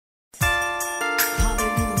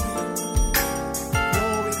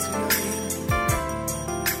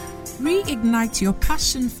reignite your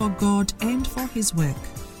passion for God and for His work.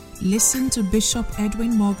 Listen to Bishop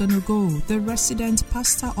Edwin Morgan Ogo, the resident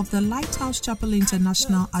pastor of the Lighthouse Chapel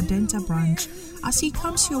International Adenta branch, as he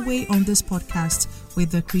comes your way on this podcast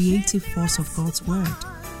with the creative force of God's Word.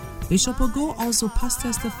 Bishop Ogo also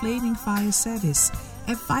pastors the Flaming Fire Service,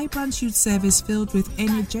 a vibrant youth service filled with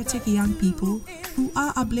energetic young people who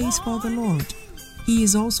are ablaze for the Lord. He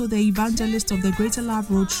is also the evangelist of the Greater Love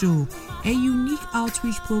Roadshow, a unique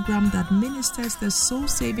outreach program that ministers the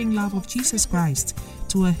soul-saving love of Jesus Christ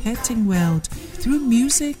to a hurting world through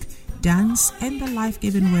music, dance, and the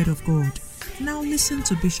life-giving Word of God. Now listen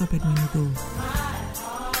to Bishop Edwin Ogo.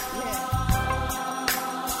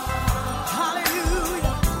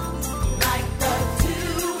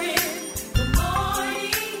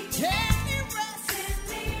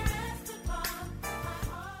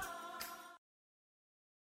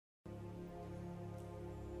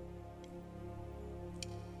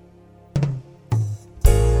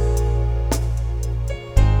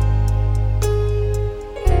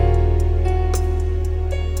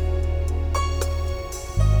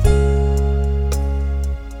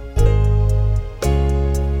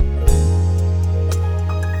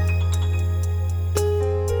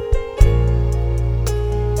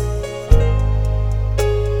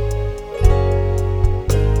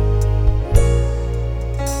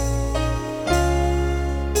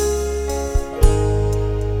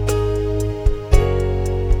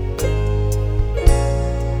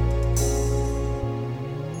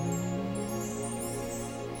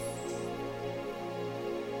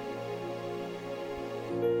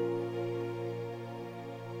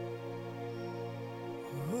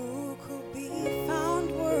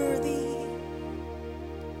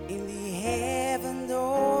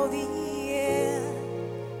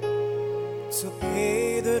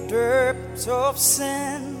 Of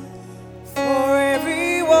sin for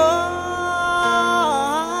everyone,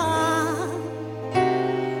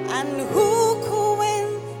 and who could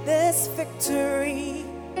win this victory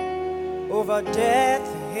over death,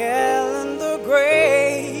 hell, and the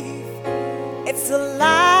grave? It's the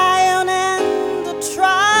Lion and the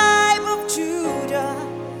tribe of Judah,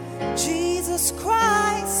 Jesus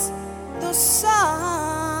Christ, the Son.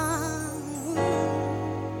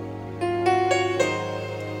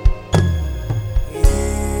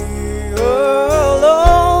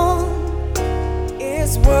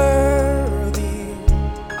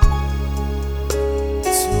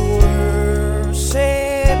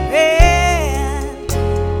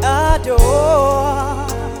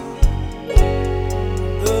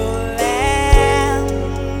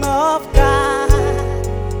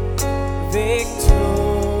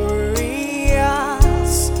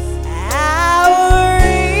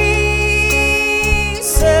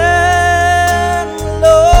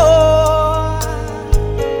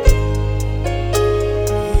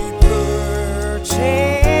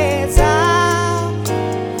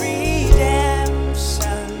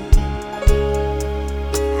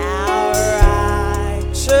 Our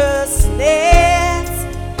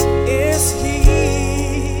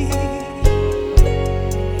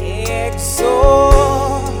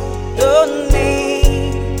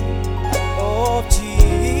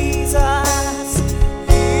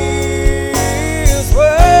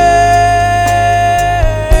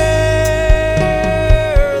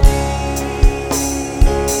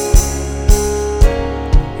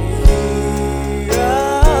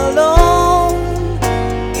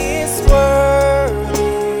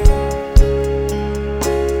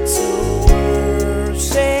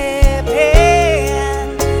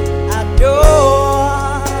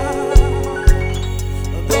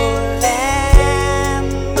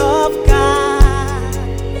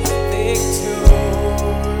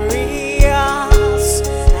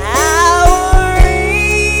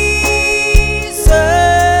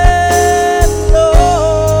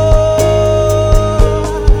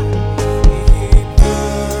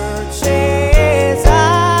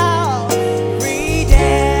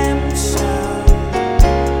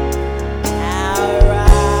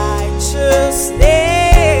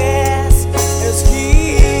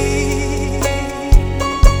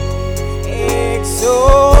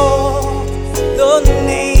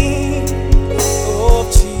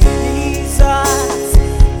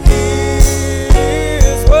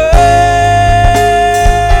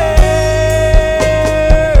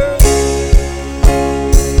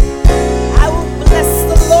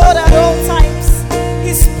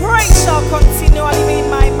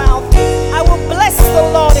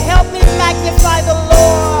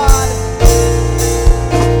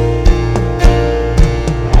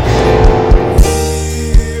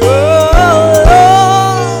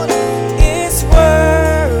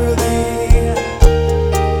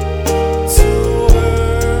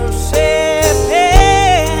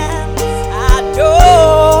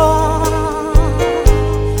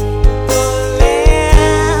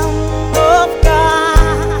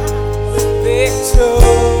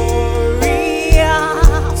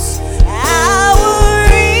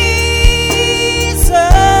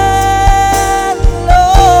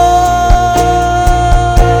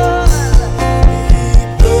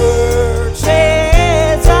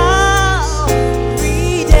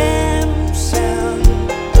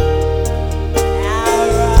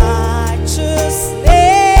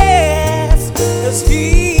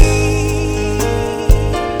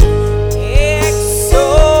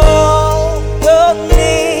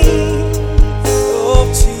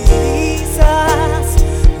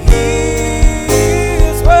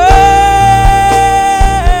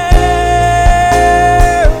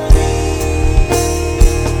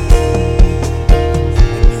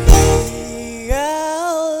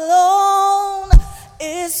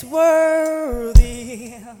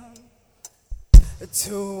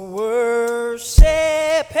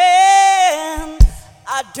worship and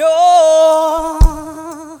adore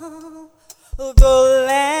the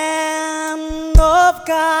Lamb of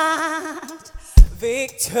God,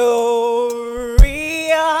 victorious,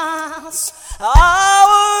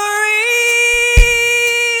 our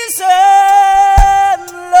risen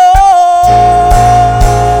Lord.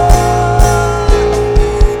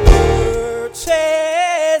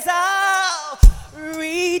 Purchase our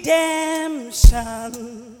redemption,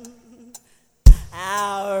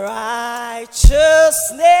 our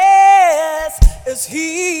righteousness is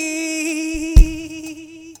He.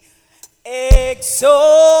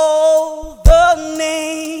 Exalt the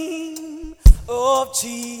name of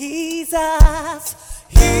Jesus.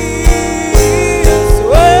 He is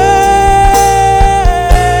worthy.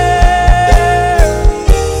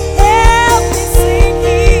 Help me sing,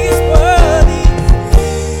 He is worthy.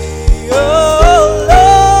 He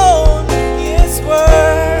alone is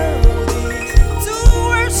worthy to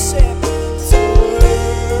worship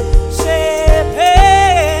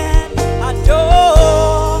and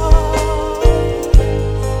adore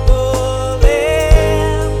the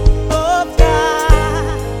Lamb of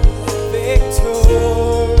God,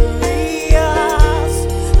 victorious,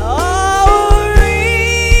 our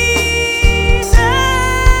risen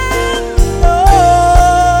Lord.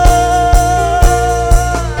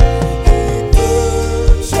 He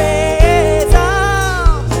purchased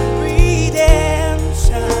our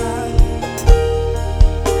redemption,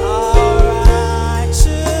 our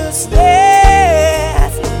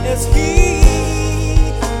righteousness is He.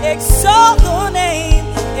 Exalt the name,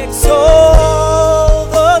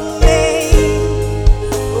 exalt the name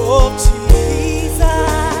of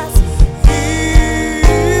Jesus. He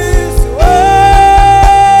is worthy.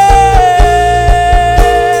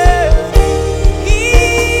 He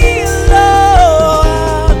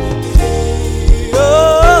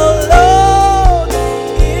alone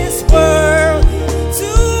is worthy to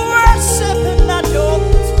worship and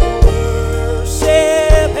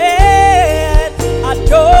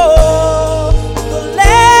adore, the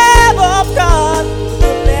Lamb of God,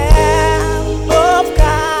 the Lamb of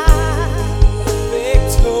God,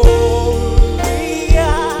 victorious,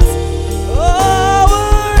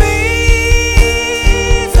 our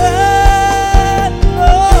risen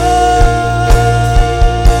Lord.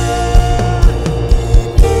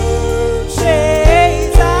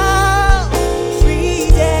 Purchase our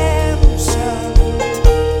redemption,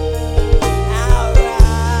 our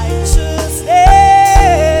righteousness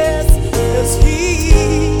is He.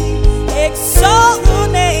 Exalt the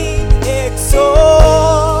name,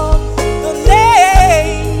 exalt the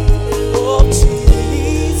name of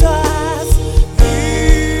Jesus. He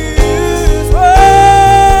is worthy.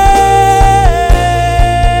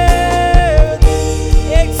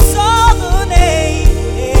 Exalt the name,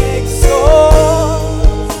 exalt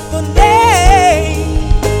the name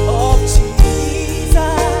of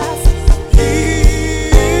Jesus. He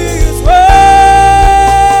is worthy.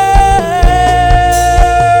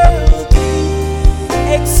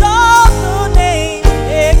 Exalt the name,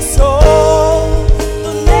 exalt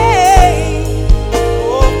the name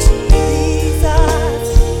of Jesus.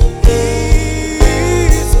 He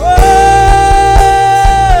is worthy.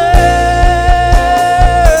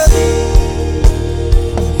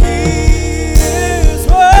 He is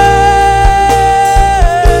worthy.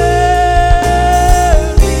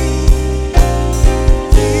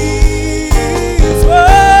 He is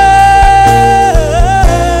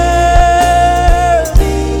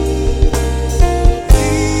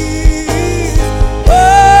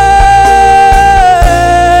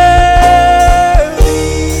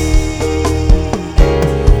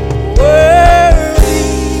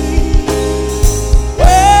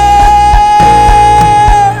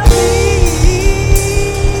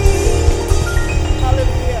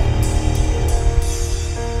Hallelujah.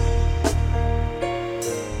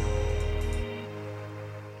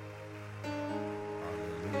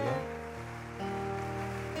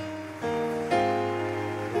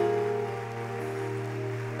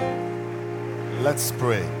 Let's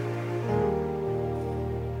pray.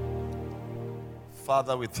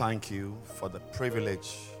 Father, we thank you for the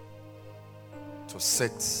privilege to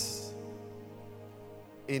sit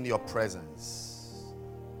in your presence,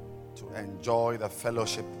 to enjoy the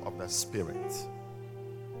fellowship of the Spirit.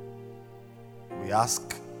 We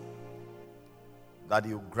ask that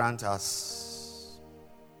you grant us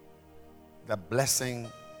the blessing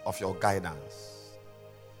of your guidance.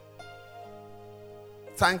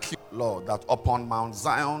 Thank you, Lord, that upon Mount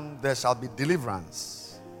Zion there shall be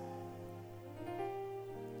deliverance.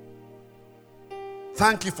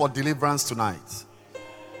 Thank you for deliverance tonight.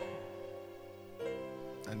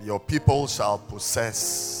 And and your people shall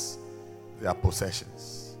possess their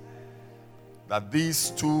possessions. That these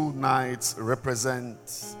 2 nights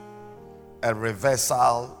represent a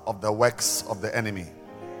reversal of the works of the enemy,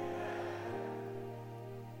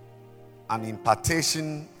 an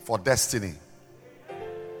impartation for destiny,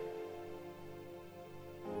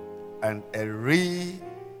 and a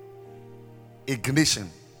re-ignition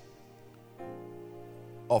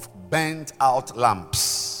of burnt out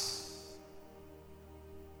lamps.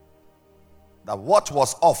 That what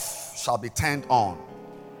was off shall be turned on.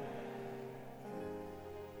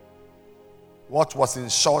 What was in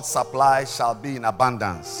short supply shall be in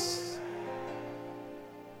abundance.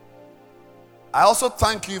 I also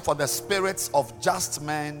thank you for the spirits of just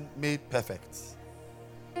men made perfect,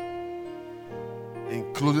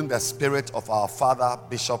 including the spirit of our father,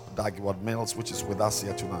 Bishop Dag Heward-Mills, which is with us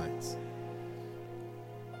here tonight.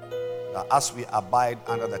 That as we abide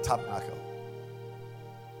under the tabernacle,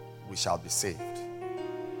 we shall be saved.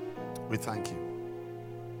 We thank you.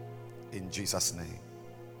 In Jesus' name.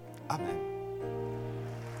 Amen.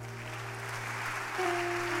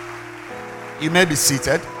 You may be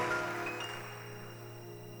seated.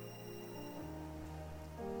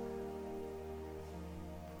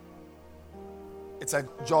 It's a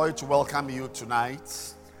joy to welcome you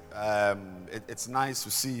tonight. It's nice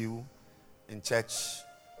to see you in church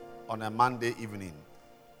on a Monday evening,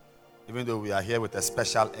 even though we are here with a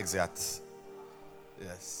special exit.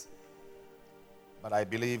 Yes. But I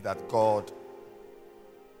believe that God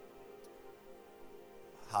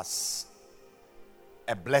has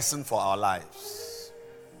a blessing for our lives,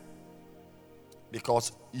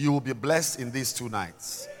 because you will be blessed in these 2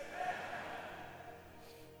 nights.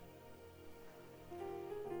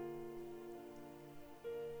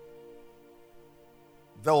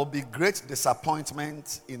 There will be great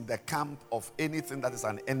disappointment in the camp of anything that is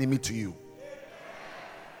an enemy to you.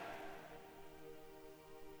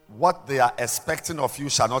 What they are expecting of you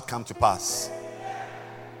shall not come to pass,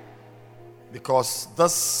 because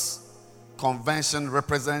this convention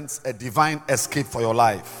represents a divine escape for your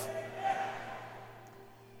life.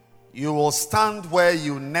 You will stand where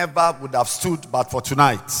you never would have stood but for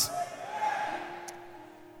tonight.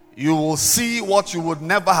 You will see what you would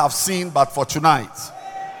never have seen but for tonight.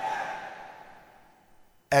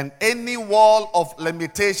 And any wall of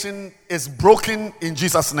limitation is broken in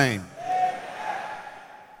Jesus' name.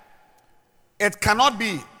 It cannot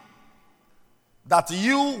be that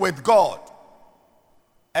you with God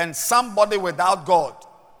and somebody without God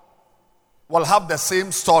will have the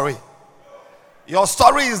same story. Your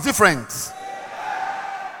story is different.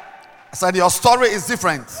 I said your story is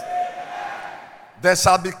different. There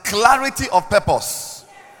shall be clarity of purpose.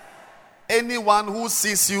 Anyone who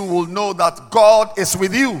sees you will know that God is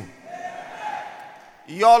with you.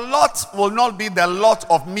 Your lot will not be the lot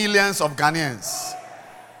of millions of Ghanaians.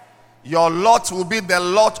 Your lot will be the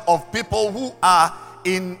lot of people who are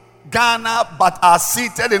in Ghana but are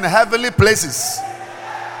seated in heavenly places.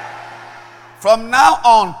 From now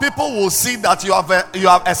on, people will see that you have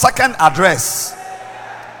a second address.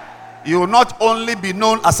 You will not only be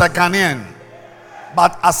known as a Ghanaian,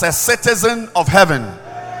 but as a citizen of heaven.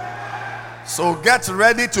 So get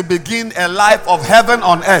ready to begin a life of heaven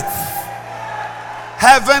on earth.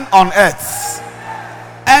 Heaven on earth.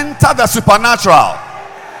 Enter the supernatural.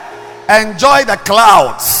 Enjoy the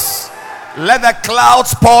clouds. Let the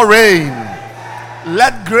clouds pour rain.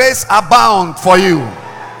 Let grace abound for you.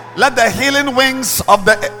 Let the healing wings of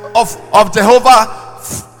Jehovah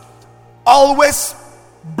always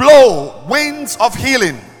blow winds of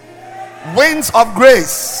healing, winds of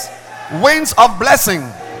grace, winds of blessing.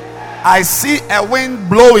 I see a wind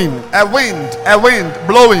blowing, a wind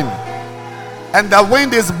blowing. And the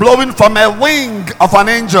wind is blowing from a wing of an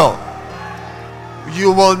angel.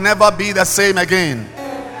 You will never be the same again.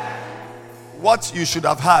 What you should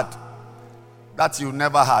have had, that you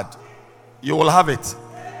never had, you will have it.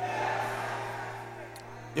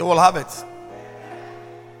 You will have it.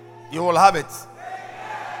 You will have it.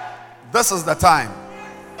 This is the time.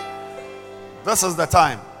 This is the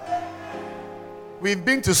time. We've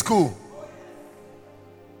been to school.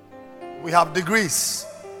 We have degrees.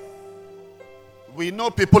 We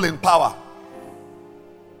know people in power.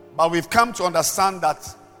 But we've come to understand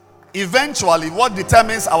that eventually what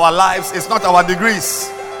determines our lives is not our degrees.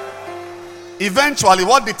 Eventually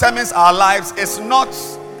what determines our lives is not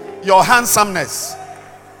your handsomeness.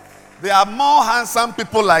 There are more handsome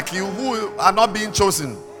people like you who are not being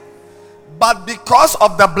chosen. But because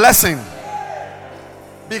of the blessing,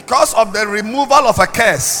 because of the removal of a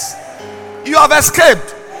curse, you have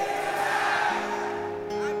escaped.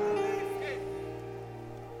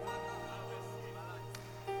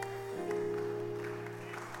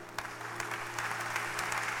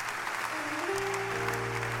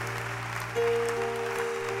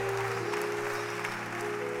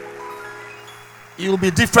 You'll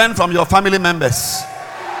be different from your family members.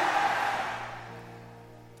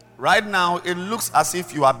 Right now, it looks as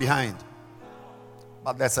if you are behind.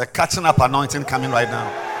 But there's a catching up anointing coming right now.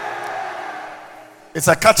 It's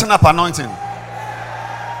a catching up anointing.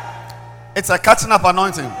 It's a catching up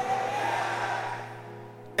anointing.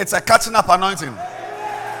 It's a catching up anointing.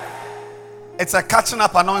 It's a catching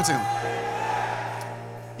up anointing.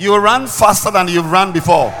 You run faster than you've run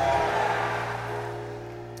before.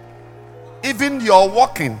 Even your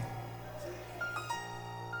walking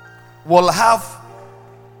will have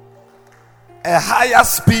a higher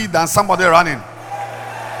speed than somebody running.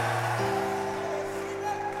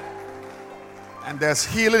 And there's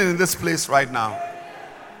healing in this place right now.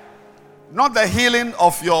 Not the healing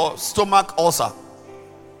of your stomach ulcer,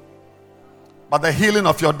 but the healing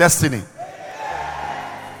of your destiny.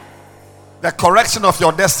 The correction of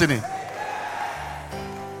your destiny.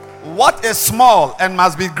 What is small and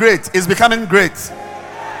must be great is becoming great.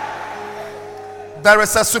 There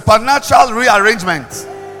is a supernatural rearrangement.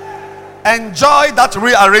 Enjoy that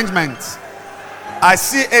rearrangement. I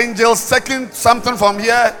see angels taking something from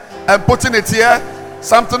here and putting it here.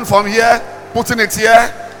 Something from here, putting it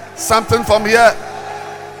here. Something from here.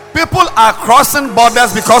 People are crossing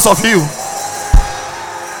borders because of you.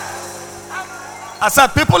 I said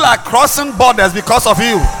people are crossing borders because of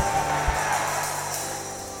you.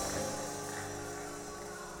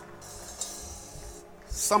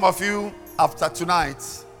 Some of you, after tonight,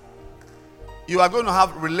 you are going to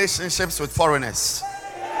have relationships with foreigners.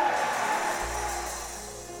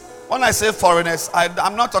 When I say foreigners,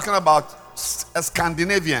 I'm not talking about a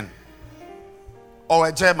Scandinavian or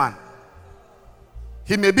a German.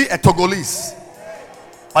 He may be a Togolese,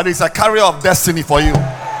 but he's a carrier of destiny for you.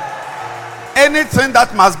 Anything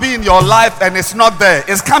that must be in your life and it's not there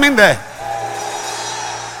is coming there.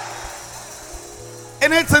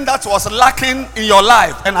 Anything that was lacking in your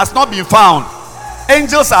life and has not been found,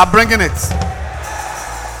 angels are bringing it.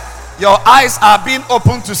 Your eyes are being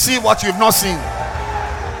opened to see what you've not seen.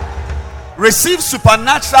 Receive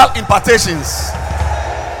supernatural impartations.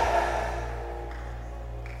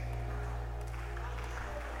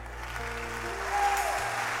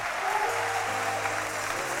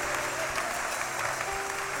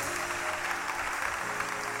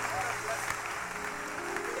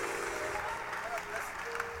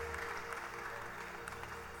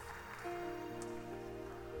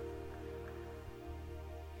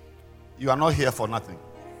 You are not here for nothing.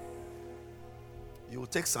 You will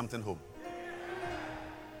take something home.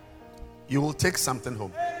 You will take something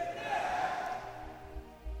home.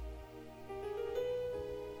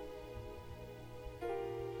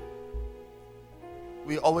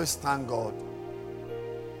 We always thank God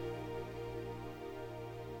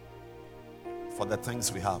for the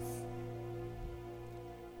things we have.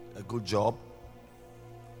 A good job,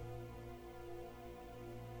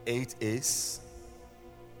 8 A's,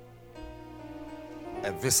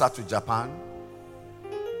 a visa to Japan,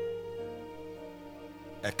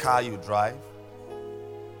 a car you drive.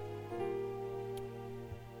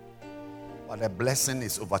 But a blessing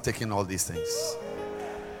is overtaking all these things.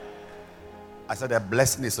 I said a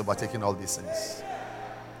blessing is overtaking all these things.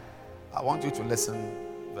 I want you to listen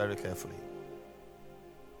very carefully.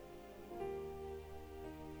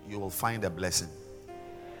 You will find a blessing.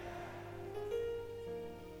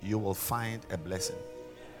 You will find a blessing.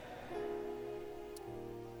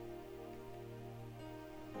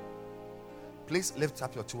 Please lift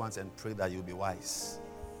up your two hands and pray that you'll be wise.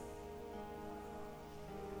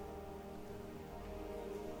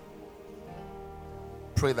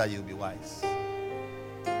 Pray that you'll be wise.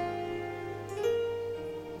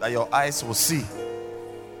 That your eyes will see.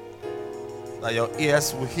 That your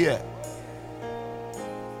ears will hear.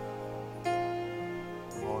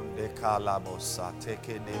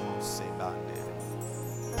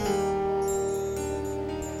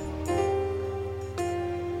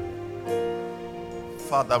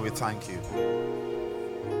 Father, we thank you.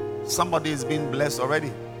 Somebody is being blessed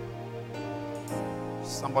already.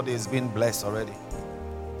 Somebody is being blessed already.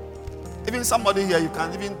 Even somebody here, you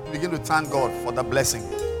can even begin to thank God for the blessing.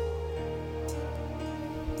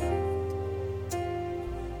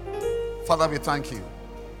 Father, we thank you.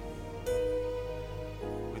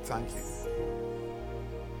 We thank you.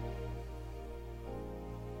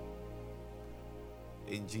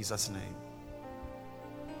 In Jesus' name.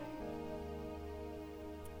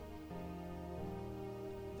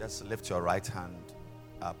 Just lift your right hand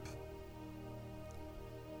up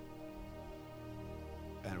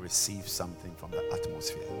and receive something from the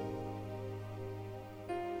atmosphere.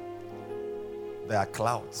 There are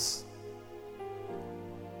clouds,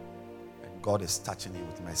 and God is touching you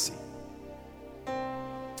with mercy.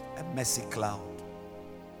 A mercy cloud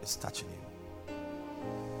is touching you.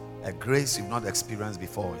 A grace you've not experienced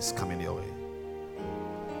before is coming your way.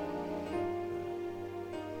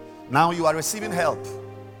 Now you are receiving help.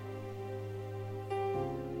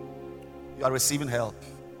 You are receiving help.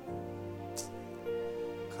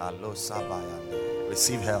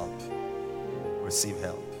 Receive help. Receive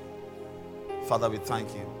help. Father, we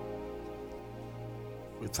thank you.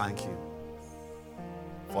 We thank you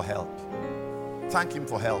for help. Thank him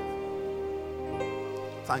for help.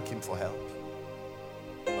 Thank him for help.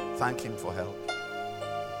 Thank him for help.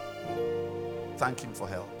 Thank him for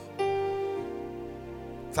help.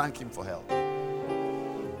 Thank him for help.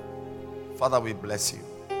 Father, we bless you.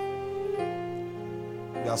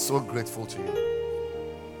 We are so grateful to you.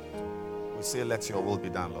 We say, let your will be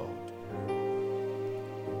done, Lord.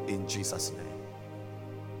 In Jesus' name.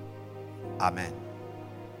 Amen.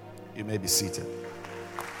 You may be seated.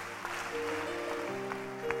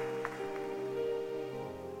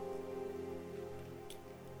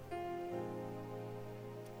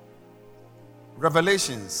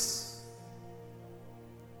 Revelations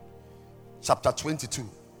chapter 22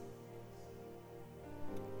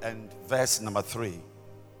 and verse number 3.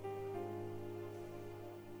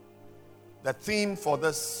 The theme for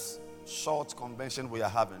this short convention we are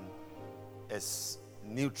having is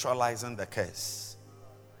neutralizing the curse.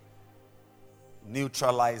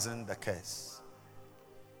 Neutralizing the curse.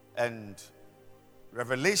 And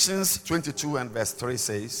Revelations 22 and verse 3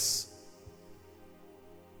 says,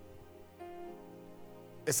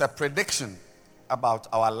 it's a prediction about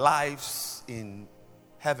our lives in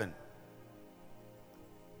heaven.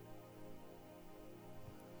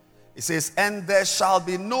 It says, and there shall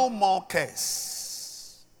be no more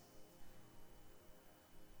curse.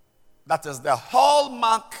 That is the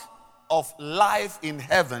hallmark of life in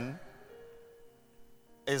heaven,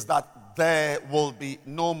 is that there will be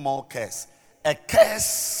no more curse. A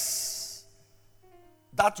curse,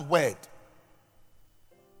 that word,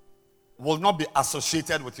 will not be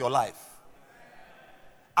associated with your life.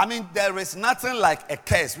 I mean, there is nothing like a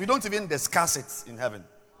curse. We don't even discuss it in heaven.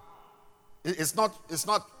 It's not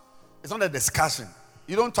a discussion.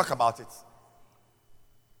 You don't talk about it.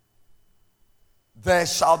 There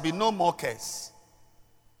shall be no more curse,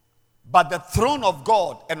 but the throne of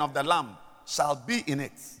God and of the Lamb shall be in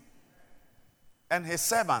it, and his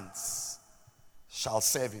servants shall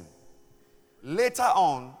serve him. Later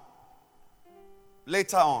on,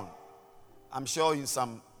 I'm sure in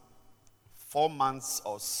some 4 months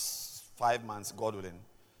or 5 months, God willing,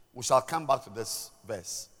 we shall come back to this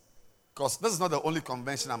verse. Because this is not the only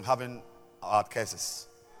convention I'm having about curses.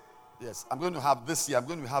 Yes, I'm going to have this year, I'm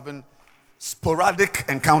going to be having sporadic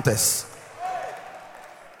encounters.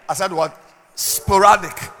 I said what?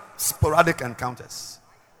 Sporadic encounters.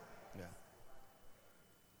 Yeah.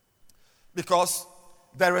 Because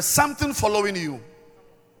there is something following you.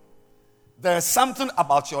 There is something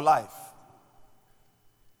about your life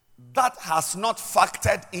that has not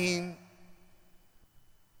factored in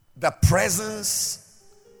the presence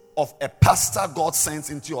of a pastor God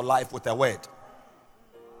sends into your life with a word.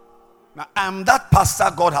 Now, I'm that pastor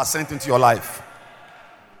God has sent into your life.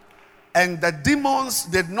 And the demons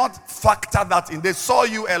did not factor that in. They saw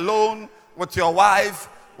you alone with your wife,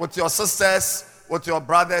 with your sisters, with your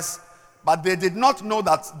brothers, but they did not know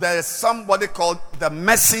that there is somebody called the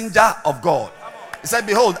messenger of God. He said,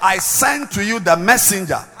 behold, I send to you the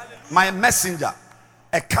messenger, my messenger,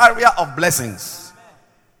 a carrier of blessings.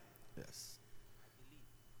 Yes.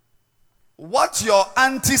 What your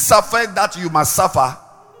auntie suffered that you must suffer,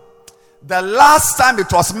 the last time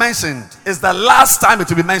it was mentioned is the last time it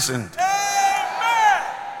will be mentioned. Amen.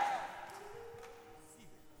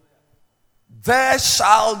 There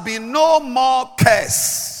shall be no more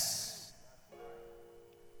curse.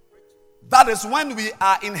 That is when we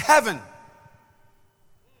are in heaven.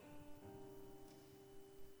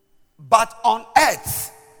 But on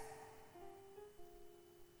earth,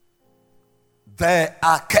 there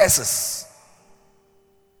are curses.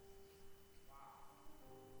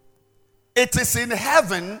 It is in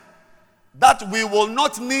heaven that we will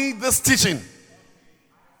not need this teaching.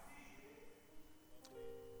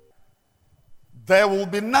 There will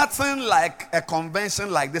be nothing like a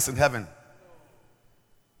convention like this in heaven.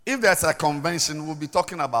 If there's a convention, we'll be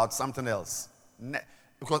talking about something else.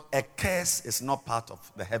 Because a curse is not part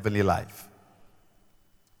of the heavenly life.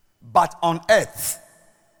 But on earth,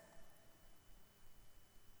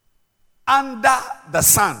 under the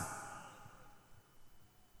sun,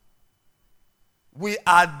 we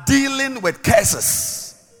are dealing with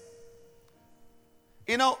curses.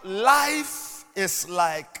 You know, life is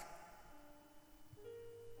like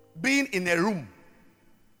being in a room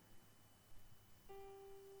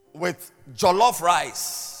with jollof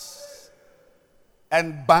rice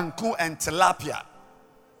and banku and tilapia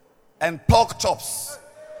and pork chops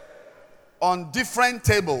on different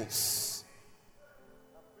tables.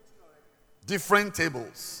 Different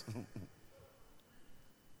tables.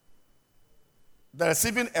 There's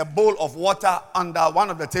even a bowl of water under one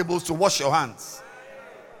of the tables to wash your hands,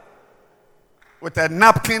 with a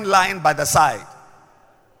napkin lying by the side.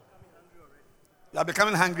 You are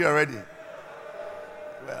becoming hungry already.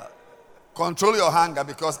 Well, control your hunger,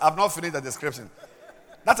 because I've not finished the description.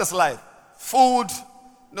 That is life. Food,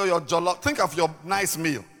 your jollof. Think of your nice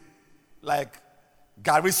meal, like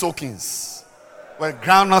gari soakings with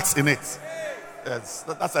groundnuts in it. Yes,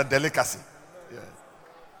 that's a delicacy.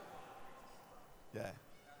 Yeah.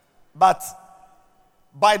 But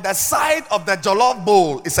by the side of the jollof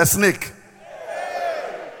bowl is a snake.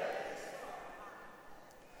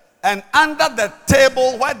 And under the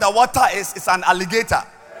table where the water is an alligator.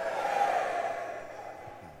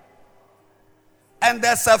 And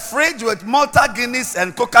there's a fridge with Malta Guinness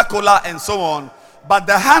and Coca-Cola and so on. But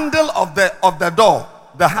the handle of the door,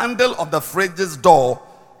 the handle of the fridge's door,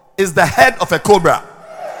 is the head of a cobra.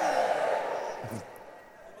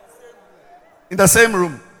 In the same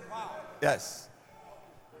room. Yes.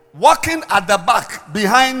 Walking at the back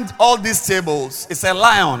behind all these tables is a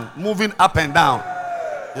lion moving up and down.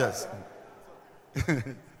 Yes.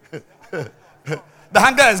 The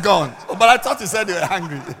hunger is gone. But I thought you said you were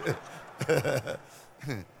hungry.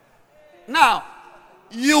 Now,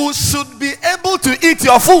 you should be able to eat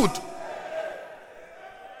your food.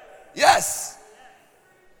 Yes.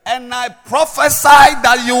 And I prophesy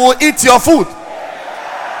that you will eat your food.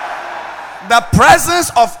 The presence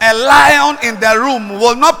of a lion in the room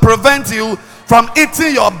will not prevent you from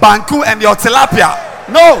eating your banku and your tilapia.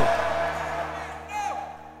 No.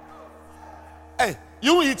 Hey,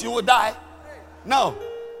 you eat, you will die. No.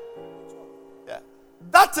 Yeah.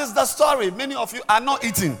 That is the story. Many of you are not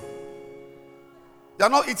eating. They are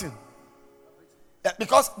not eating. Yeah,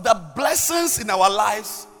 because the blessings in our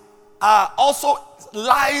lives are also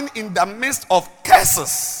lying in the midst of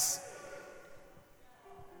curses.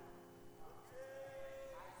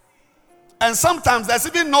 And sometimes there's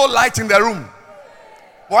even no light in the room.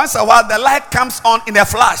 Once a while, the light comes on in a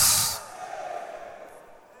flash.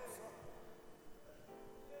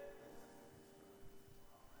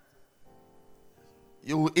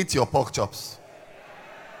 You will eat your pork chops.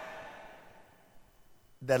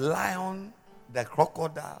 The lion, the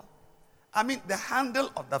crocodile. I mean, the handle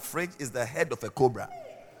of the fridge is the head of a cobra.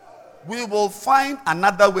 We will find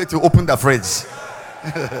another way to open the fridge.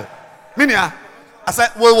 Minia, I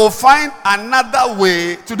said, we will find another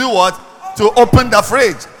way to do what? To open the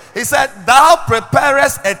fridge. He said, thou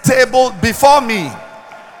preparest a table before me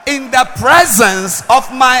in the presence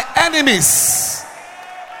of my enemies.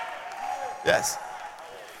 Yes.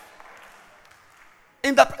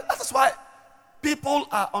 That is why people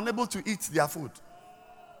are unable to eat their food.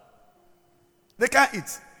 They can't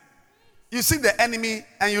eat. You see the enemy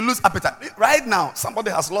and you lose appetite. Right now,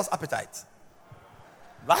 somebody has lost appetite.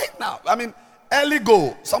 Right now. I mean, early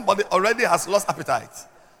go, somebody already has lost appetite.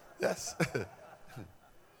 Yes.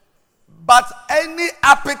 But any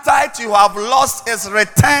appetite you have lost is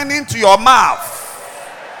returning to your mouth.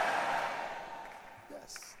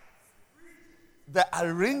 Yes. The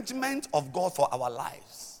arrangement of God for our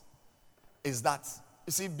lives is that,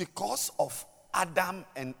 you see, because of Adam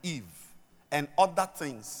and Eve and other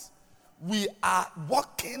things, we are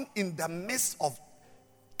walking in the midst of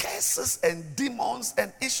curses and demons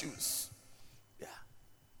and issues.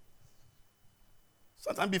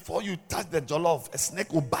 Sometimes before you touch the jollof, a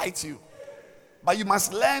snake will bite you. But you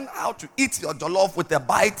must learn how to eat your jollof with the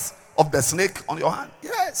bite of the snake on your hand.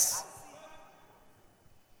 Yes.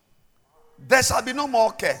 There shall be no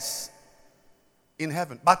more curse in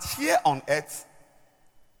heaven. But here on earth,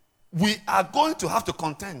 we are going to have to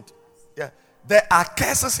contend. Yeah. There are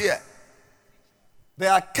curses here.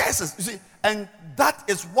 There are curses. You see, and that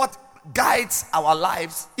is what guides our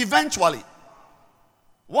lives eventually.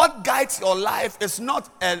 What guides your life is not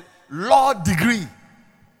a law degree.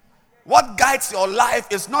 What guides your life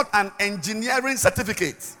is not an engineering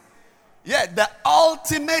certificate. Yeah, the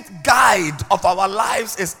ultimate guide of our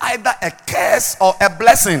lives is either a curse or a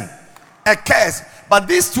blessing. A curse. But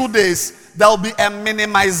these 2 days, there will be a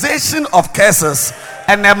minimization of curses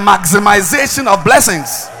and a maximization of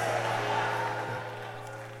blessings.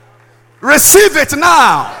 Receive it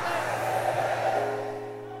now.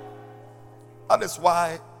 That is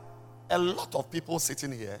why a lot of people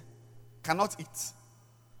sitting here cannot eat.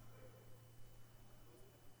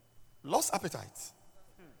 Lost appetite.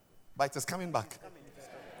 But it is coming back.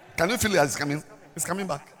 Can you feel it as it's coming? It's coming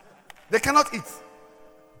back. They cannot eat.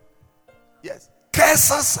 Yes.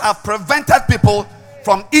 Curses have prevented people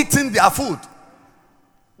from eating their food.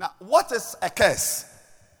 Now, what is a curse?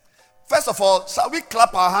 First of all, shall we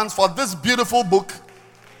clap our hands for this beautiful book,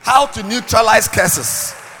 How to Neutralize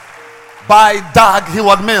Curses, by Doug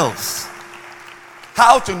Heward Mills.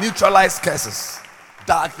 How to Neutralize Curses,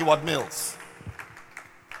 Doug Heward Mills.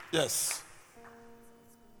 Yes.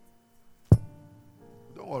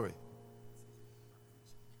 Don't worry.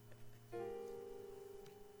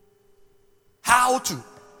 How to.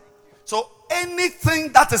 So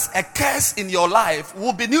anything that is a curse in your life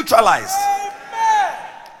will be neutralized. Amen.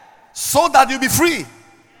 So that you'll be free.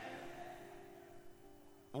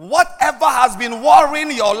 Whatever has been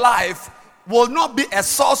worrying your life will not be a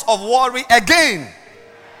source of worry again.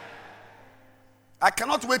 I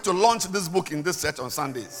cannot wait to launch this book in this church on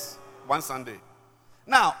Sundays. One Sunday.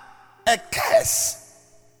 Now, a curse.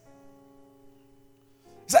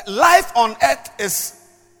 Life on earth is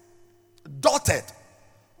dotted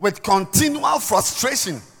with continual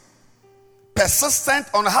frustration, persistent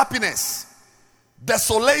unhappiness,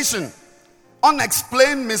 desolation,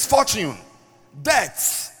 unexplained misfortune,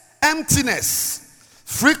 death, emptiness,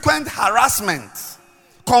 frequent harassment,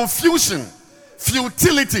 confusion,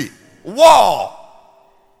 futility, war,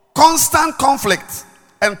 constant conflict,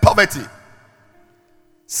 and poverty.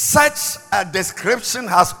 Such a description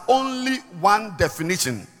has only one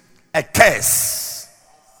definition: a curse.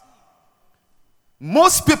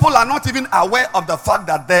 Most people are not even aware of the fact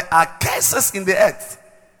that there are curses in the earth.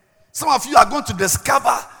 Some of you are going to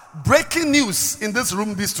discover breaking news in this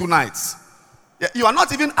room these 2 nights. You are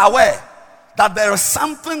not even aware that there is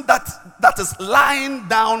something that is lying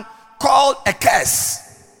down called a curse.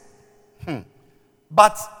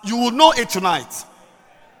 But you will know it tonight.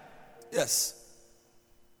 Yes.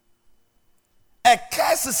 A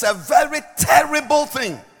curse is a very terrible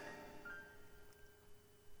thing.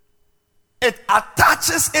 It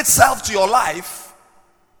attaches itself to your life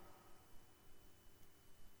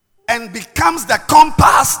and becomes the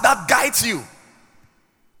compass that guides you.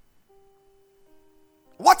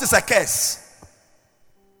 What is a curse?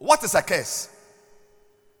 What is a curse?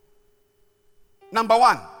 Number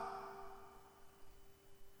one,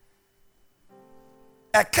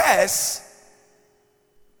 a curse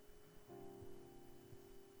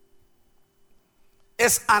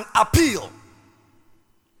is an appeal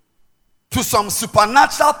to some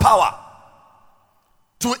supernatural power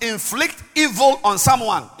to inflict evil on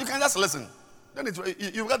someone. You can just listen.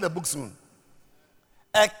 You'll get the book soon.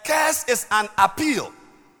 A curse is an appeal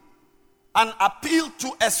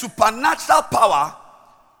to a supernatural power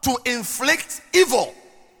to inflict evil.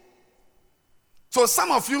 So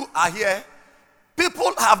some of you are here.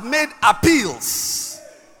 People have made appeals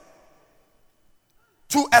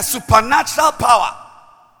to a supernatural power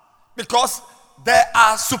because there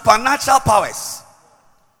are supernatural powers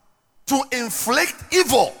to inflict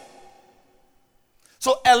evil.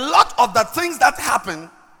 So a lot of the things that happen,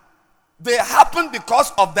 they happen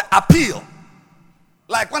because of the appeal.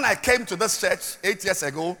 Like when I came to this church 8 years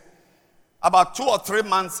ago, about 2 or 3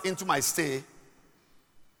 months into my stay,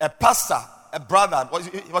 a pastor, a brother,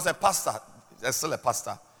 he was a pastor, he's still a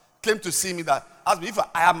pastor, came to see me, that asked me if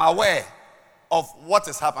I am aware of what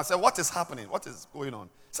is happening. I said, what is happening? What is going on?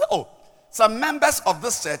 He said, oh, some members of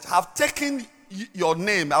this church have taken your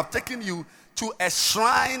name, have taken you to a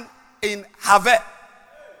shrine in Have,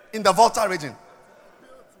 in the Volta region.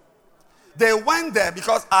 They went there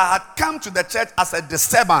because I had come to the church as a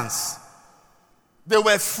disturbance. They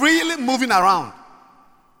were freely moving around.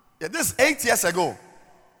 Yeah, this is 8 years ago.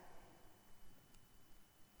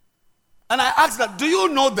 And I asked them, do you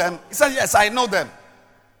know them? He said, yes, I know them.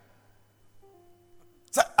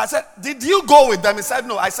 So I said, did you go with them? He said,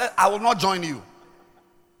 no. I said, I will not join you.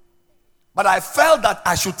 But I felt that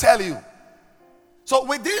I should tell you. So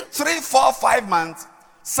within 3, 4, 5 months,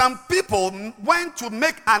 some people went to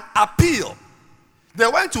make an appeal. They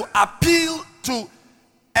went to appeal to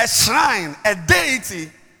a shrine, a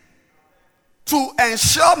deity, to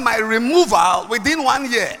ensure my removal within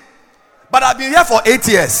 1 year. But I've been here for 8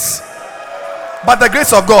 years. By the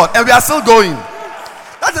grace of God. And we are still going.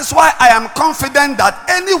 That is why I am confident that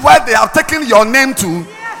anywhere they have taken your name to,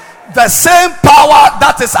 the same power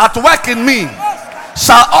that is at work in me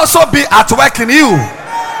shall also be at work in you.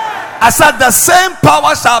 I said the same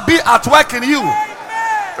power shall be at work in you.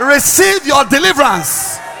 Receive your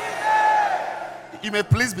deliverance. You may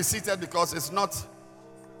please be seated because it's not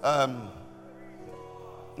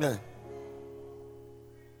yeah.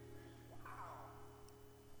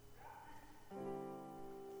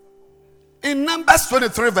 In Numbers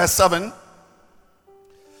 23 verse 7, he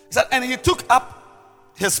said, and he took up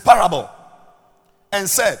his parable and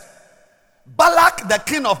said, Balak, the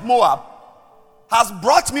king of Moab, has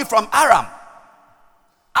brought me from Aram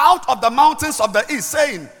out of the mountains of the east,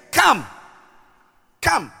 saying, come.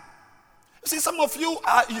 You see, some of you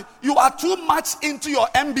are too much into your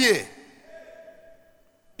MBA.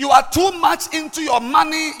 You are too much into your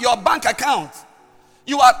money, your bank account.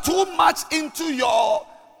 You are too much into your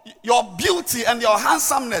beauty and your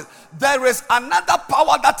handsomeness. There is another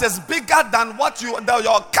power that is bigger than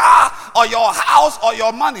your car or your house or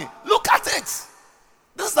your money. Look at it.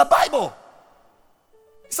 This is the Bible.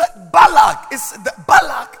 He said, Balak,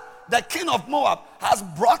 the king of Moab, has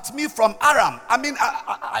brought me from Aram. I mean,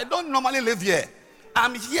 I don't normally live here.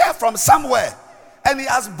 I'm here from somewhere. And he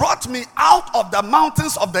has brought me out of the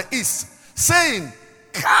mountains of the east, saying,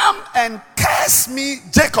 come and curse me,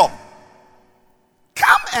 Jacob.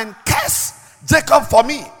 Come and curse Jacob for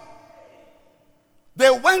me.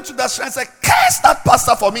 They went to the shrine and said, curse that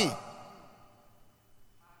pastor for me.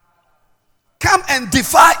 Come and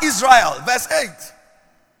defy Israel. Verse 8.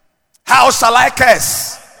 How shall I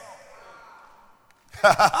curse?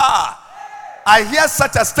 I hear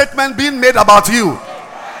such a statement being made about you.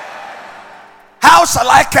 How shall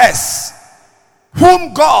I curse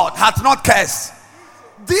whom God hath not cursed?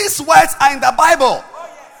 These words are in the Bible.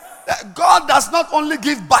 God does not only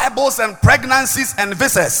give Bibles and pregnancies and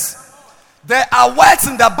visas. There are words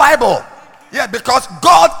in the Bible. Yeah, because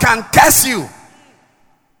God can curse you.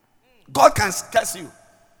 God can curse you.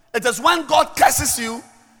 It is when God curses you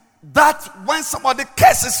that when somebody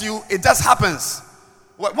curses you, it just happens.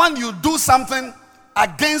 When you do something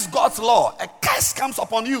against God's law, a curse comes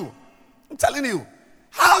upon you. I'm telling you.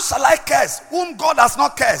 How shall I curse whom God has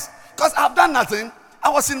not cursed? Because I've done nothing. I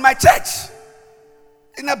was in my church,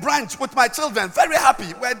 in a branch with my children, very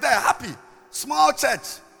happy. We're there, happy. Small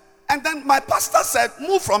church. And then my pastor said,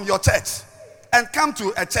 move from your church and come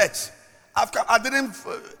to a church. I didn't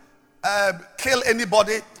kill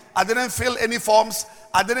anybody. I didn't fill any forms.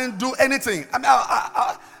 I didn't do anything. I mean,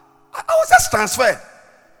 I was just transferred.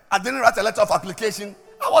 I didn't write a letter of application.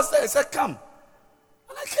 I was there. He said, come.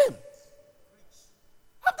 And I came.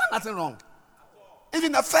 I've done nothing wrong.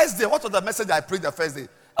 Even the first day, what was the message I preached the first day?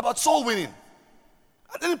 About soul winning.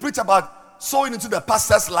 I didn't preach about sowing into the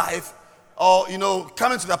pastor's life or,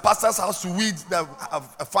 coming to the pastor's house to weed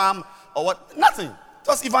a farm or what. Nothing. It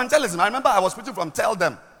was evangelism. I remember I was preaching from Tell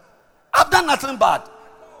Them. I've done nothing bad.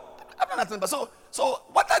 So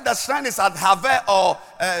whether the shrine is at Have or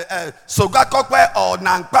Sogakokwe or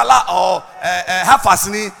Nankpala or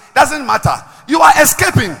Hafasini, doesn't matter. You are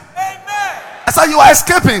escaping. Amen. I said you are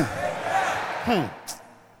escaping.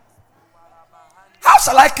 How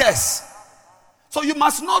shall I curse? So you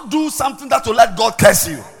must not do something that will let God curse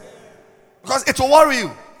you. Because it will worry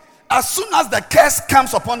you. As soon as the curse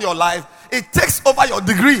comes upon your life, it takes over your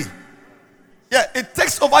degree. Yeah, it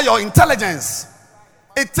takes over your intelligence.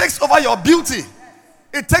 It takes over your beauty.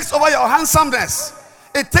 It takes over your handsomeness.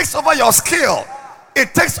 It takes over your skill.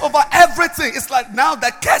 It takes over everything. It's like now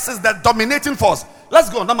the curse is the dominating force. Let's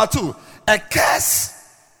go. Number 2. A curse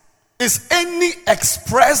is any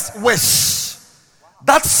expressed wish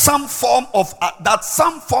that some form of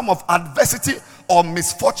adversity or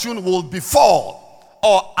misfortune will befall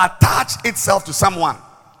or attach itself to someone.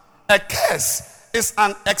 A curse is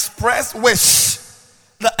an expressed wish.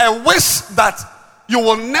 A wish that you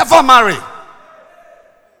will never marry.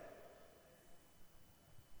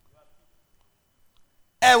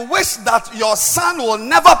 A wish that your son will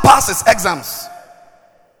never pass his exams.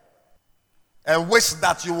 A wish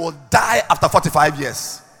that you will die after 45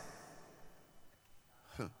 years.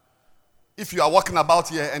 If you are walking about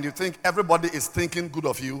here and you think everybody is thinking good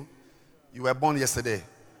of you, you were born yesterday.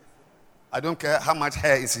 I don't care how much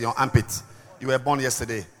hair is in your armpit. You were born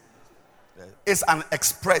yesterday. It's an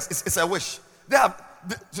express. It's a wish. They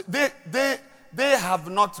have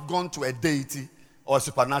not gone to a deity or a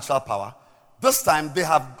supernatural power. This time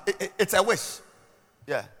it's a wish.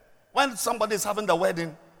 Yeah. When somebody is having the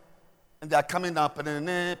wedding and they are coming down,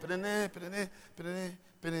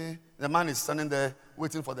 the man is standing there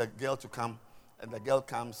waiting for the girl to come, and the girl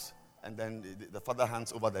comes, and then the father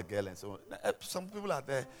hands over the girl, and so some people are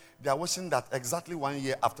there. They are wishing that exactly 1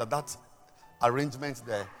 year after that arrangement,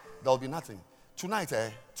 there will be nothing. Tonight,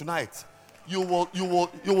 you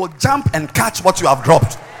will jump and catch what you have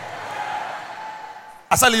dropped.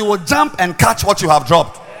 I said you will jump and catch what you have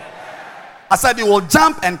dropped. I said you will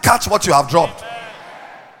jump and catch what you have dropped.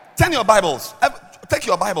 Turn your Bibles. Take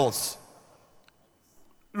your Bibles.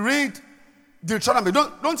 Read Deuteronomy.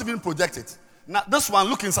 Don't even project it. Now, this one,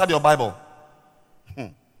 look inside your Bible.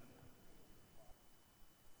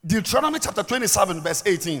 Deuteronomy chapter 27, verse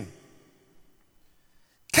 18.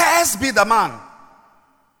 Cursed be the man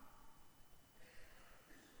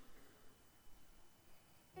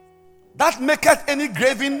that maketh any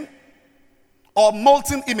graven or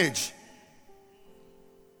molten image,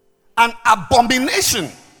 an abomination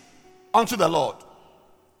unto the Lord,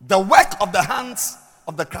 the work of the hands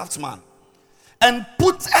of the craftsman, and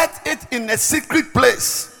putteth it in a secret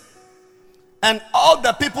place. And all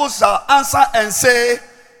the people shall answer and say,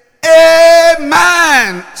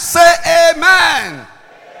 Amen. Say amen.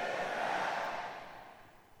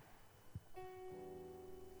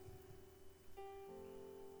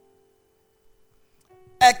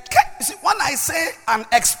 See, when I say an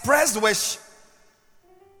expressed wish,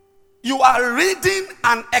 you are reading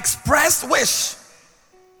an expressed wish.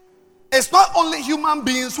 It's not only human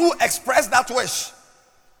beings who express that wish.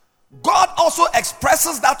 God also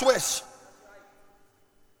expresses that wish.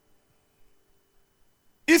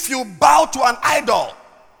 If you bow to an idol,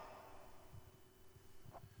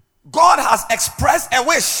 God has expressed a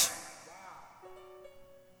wish.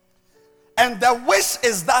 And the wish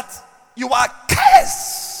is that you are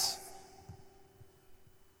cursed.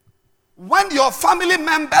 When your family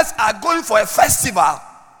members are going for a festival,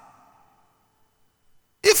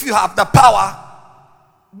 if you have the power,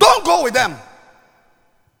 don't go with them.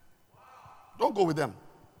 Don't go with them.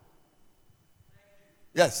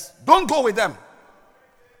 Yes, don't go with them.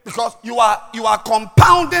 Because you are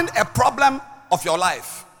compounding a problem of your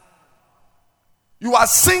life. You are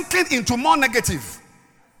sinking into more negative.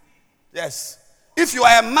 Yes. If you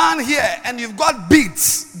are a man here and you've got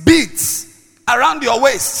beads around your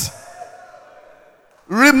waist,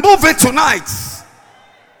 remove it tonight.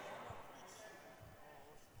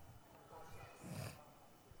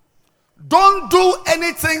 Don't do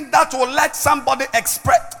anything that will let somebody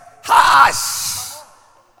express. Hush!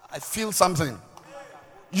 I feel something.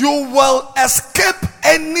 You will escape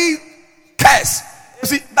any curse. You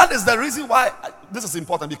see, that is the reason why this is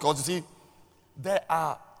important, because you see, there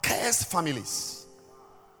are cursed families.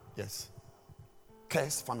 Yes.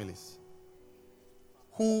 Cursed families.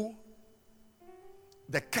 Who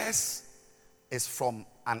the curse is from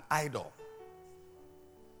an idol.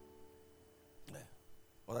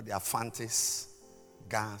 Whether they are fancies,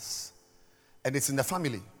 gas, and it's in the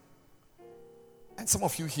family. And some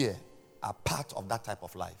of you here are part of that type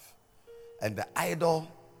of life. And the idol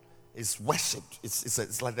is worshipped.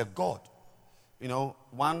 It's like a god. You know,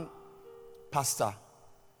 one pastor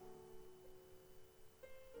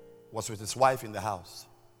was with his wife in the house.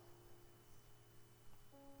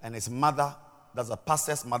 And his mother, that's the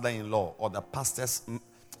pastor's mother-in-law, or the pastor's,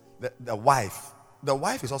 the wife. The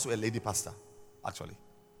wife is also a lady pastor, actually.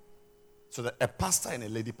 So a pastor and a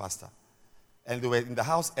lady pastor. And they were in the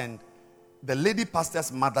house, and the lady pastor's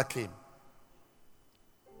mother came.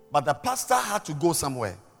 But the pastor had to go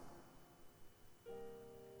somewhere.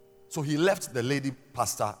 So he left the lady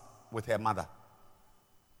pastor with her mother.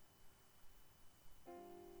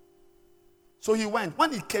 So he went.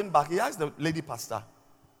 When he came back, he asked the lady pastor,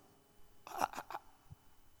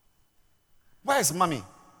 where is mommy?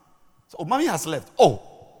 So mommy has left. Oh,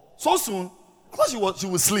 so soon? I thought she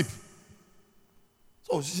would sleep.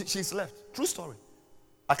 So she's left. True story.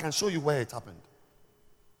 I can show you where it happened.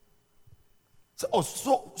 So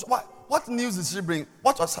what news did she bring?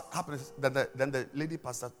 What was happening? Then the lady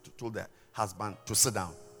pastor told the husband to sit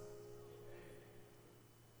down.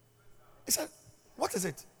 He said, what is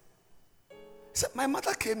it? He said, my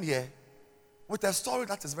mother came here with a story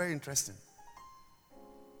that is very interesting.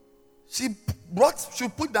 She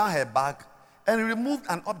put down her bag and removed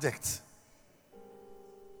an object.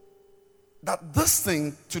 That this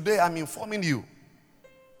thing, today I'm informing you,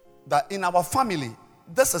 that in our family,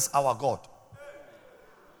 this is our God.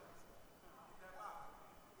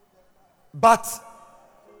 But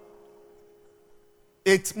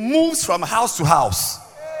it moves from house to house.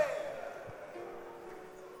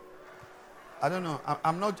 I don't know.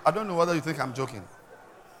 I don't know whether you think I'm joking.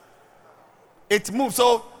 It moves.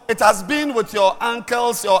 So it has been with your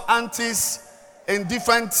uncles, your aunties in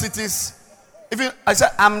different cities. I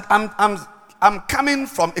said, I'm coming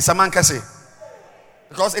from Isamankase,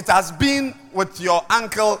 because it has been with your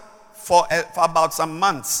uncle for about some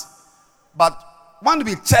months. But when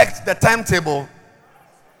we checked the timetable,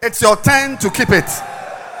 it's your turn to keep it,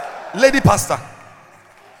 lady pastor.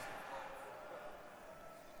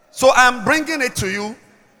 So I'm bringing it to you,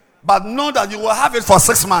 but know that you will have it for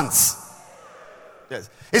 6 months. Yes.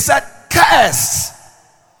 He said, cursed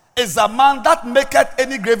is the man that maketh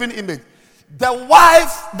any graven image. The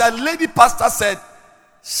wife, the lady pastor said,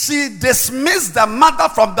 she dismissed the mother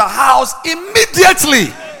from the house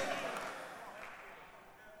immediately.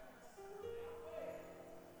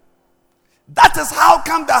 That is how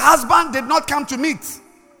come the husband did not come to meet.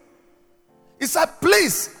 He said,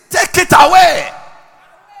 please take it away.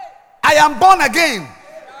 I am born again.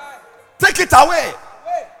 Take it away.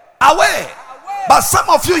 Away. But some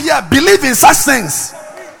of you here believe in such things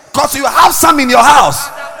because you have some in your house.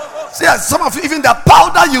 See, some of you, even the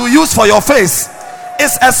powder you use for your face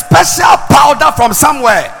is a special powder from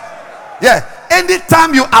somewhere. Yeah.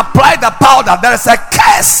 Anytime you apply the powder, there is a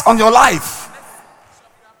curse on your life.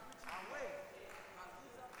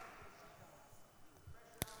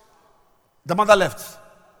 The mother left.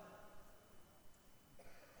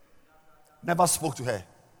 Never spoke to her.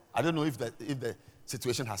 I don't know if the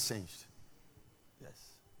situation has changed. Yes.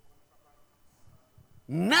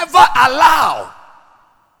 Never allow,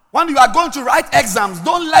 when you are going to write exams,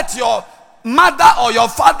 don't let your mother or your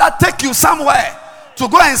father take you somewhere to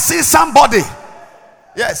go and see somebody.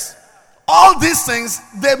 Yes. All these things,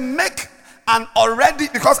 they make an already,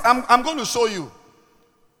 because I'm going to show you,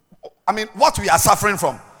 what we are suffering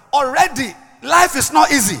from. Already, life is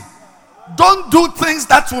not easy. Don't do things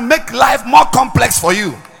that will make life more complex for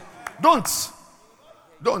you. Don't.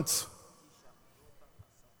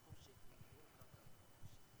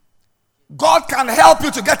 God can help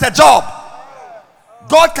you to get a job.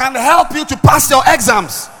 God can help you to pass your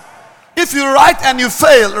exams. If you write and you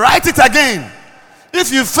fail, write it again.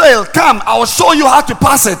 If you fail, come, I will show you how to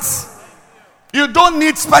pass it. You don't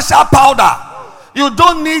need special powder. You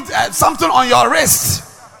don't need something on your wrist.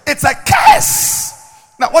 It's a curse.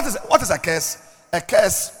 Now, what is a curse? A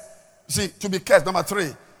curse, see, to be cursed, number 3.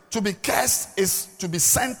 To be cursed is to be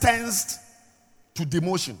sentenced to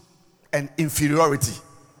demotion and inferiority.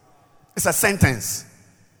 It's a sentence.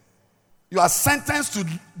 You are sentenced to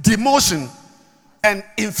demotion and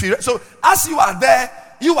inferiority. So, as you are there,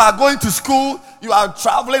 you are going to school, you are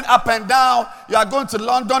traveling up and down, you are going to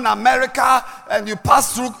London, America, and you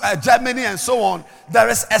pass through Germany and so on. There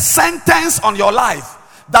is a sentence on your life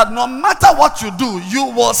that no matter what you do, you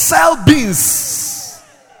will sell beans.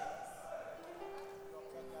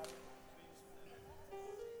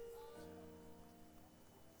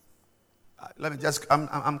 Let me just,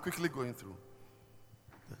 I'm quickly going through.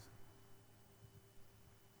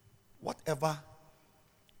 Whatever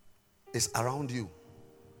is around you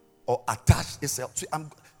or attached itself. See,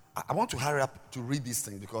 I want to hurry up to read these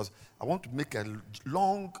things because I want to make a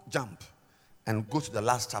long jump and go to the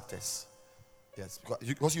last chapters. Yes,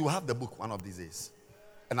 because you will have the book one of these days.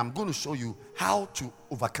 And I'm going to show you how to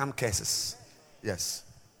overcome curses. Yes,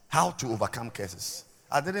 how to overcome curses.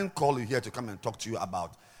 I didn't call you here to come and talk to you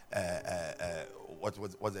about what's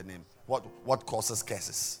the name? What causes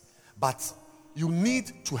curses. But you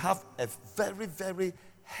need to have a very, very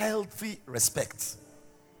healthy respect.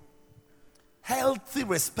 Healthy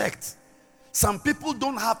respect. Some people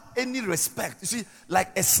don't have any respect. You see,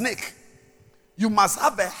 like a snake. You must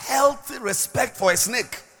have a healthy respect for a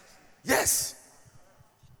snake. Yes.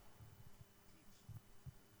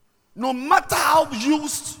 No matter how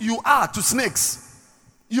used you are to snakes,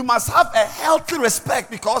 you must have a healthy respect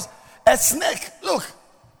because a snake, look,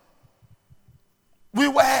 we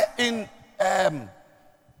were in,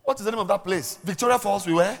 what is the name of that place? Victoria Falls,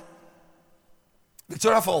 we were?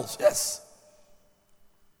 Victoria Falls, yes.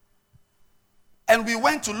 And we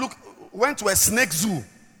went to a snake zoo.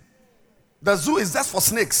 The zoo is just for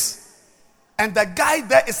snakes. And the guy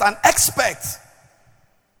there is an expert.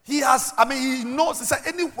 He knows. He said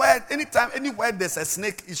anywhere there's a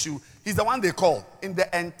snake issue, he's the one they call in the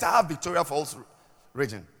entire Victoria Falls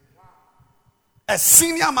region. A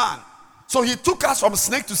senior man. So he took us from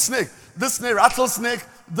snake to snake. This snake, rattlesnake,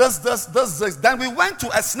 this. Then we went to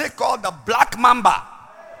a snake called the black mamba.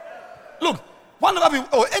 Look.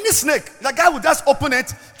 Any snake, the guy would just open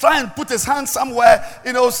it, try and put his hand somewhere,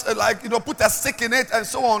 put a stick in it and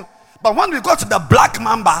so on. But when we got to the black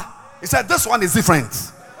mamba, he said, this one is different.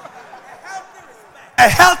 A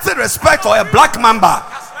healthy respect for a black mamba.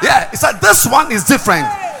 Yeah, he said, this one is different.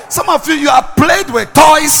 Some of you have played with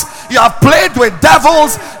toys, you have played with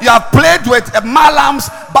devils, you have played with malams,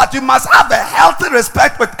 but you must have a healthy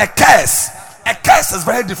respect with a curse. A curse is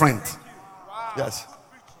very different. Yes.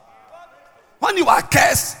 When you are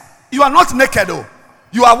cursed, you are not naked though.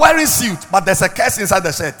 You are wearing suit, but there's a curse inside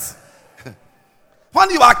the shirt.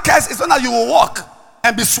 When you are cursed, it's not that you will walk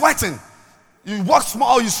and be sweating. You walk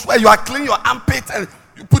small, you sweat, you are cleaning your armpit and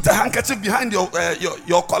you put a handkerchief behind your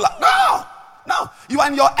collar. No. You are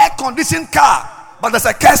in your air-conditioned car, but there's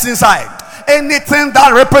a curse inside. Anything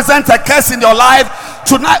that represents a curse in your life,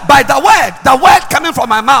 tonight, by the word coming from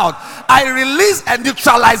my mouth, I release a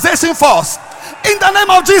neutralization force in the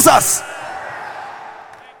name of Jesus.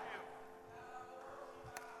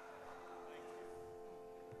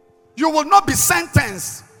 You will not be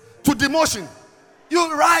sentenced to demotion.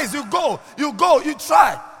 You rise, you go, you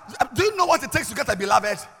try. Do you know what it takes to get a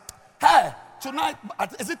beloved? Hey, tonight,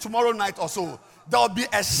 is it tomorrow night or so? There will be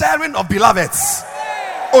a sharing of beloveds.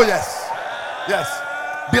 Oh yes. Yes.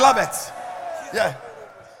 Beloveds. Yeah.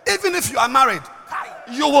 Even if you are married,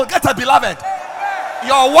 you will get a beloved.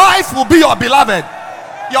 Your wife will be your beloved.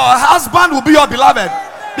 Your husband will be your beloved.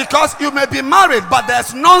 Because you may be married, but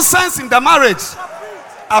there's nonsense in the marriage.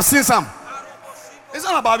 I've seen some. It's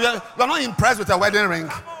not about you're not impressed with a wedding ring.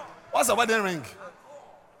 What's a wedding ring?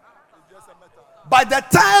 By the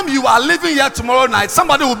time you are leaving here tomorrow night,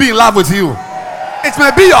 somebody will be in love with you. It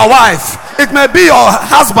may be your wife. It may be your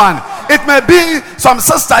husband. It may be some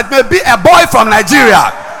sister. It may be a boy from Nigeria.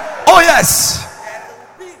 Oh yes.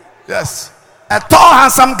 Yes. A tall,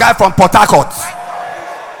 handsome guy from Port Harcourt.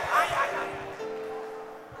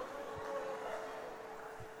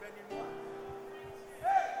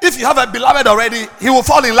 If you have a beloved already, he will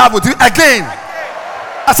fall in love with you again.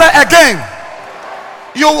 I said again.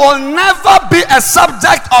 You will never be a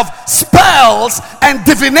subject of spells and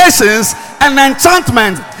divinations and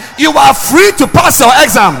enchantment. You are free to pass your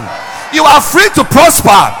exam. You are free to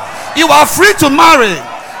prosper. You are free to marry.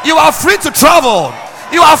 You are free to travel.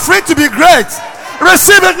 You are free to be great.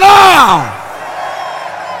 Receive it now.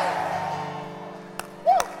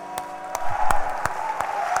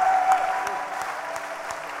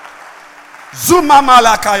 Zuma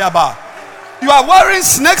malakayaba. You are wearing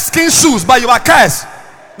snakeskin shoes, but you are cursed.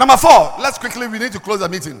 Number 4, let's quickly, we need to close the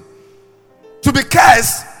meeting. To be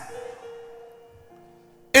cursed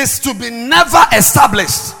is to be never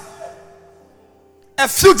established. A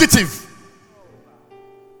fugitive.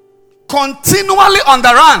 Continually on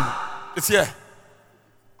the run. It's here.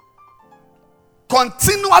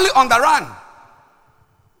 Continually on the run.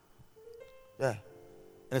 Yeah. And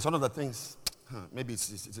it's one of the things. Maybe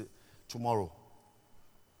it's tomorrow.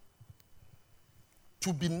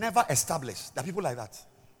 To be never established. There are people like that.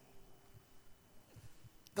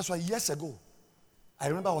 That's why years ago, I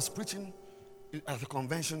remember I was preaching at a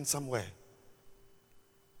convention somewhere.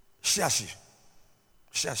 Shiashi.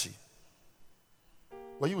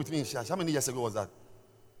 Were you with me in Shiashi? How many years ago was that?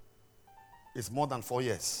 It's more than 4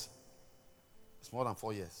 years. It's more than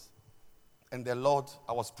 4 years. And the Lord,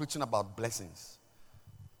 I was preaching about blessings.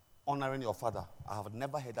 Honoring your father. I have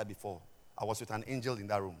never heard that before. I was with an angel in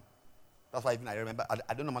that room. That's why even I remember.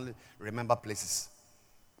 I don't normally remember places.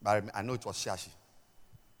 But I know it was Shiashi.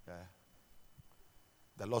 Yeah.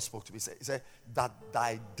 The Lord spoke to me. He said, that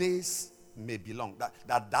thy days may be long.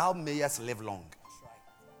 That thou mayest live long.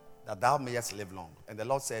 That thou mayest live long. And the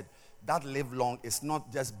Lord said, that live long is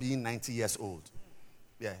not just being 90 years old.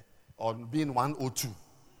 Yeah. Or being 102.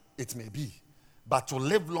 It may be. But to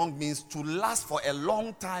live long means to last for a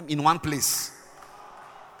long time in one place.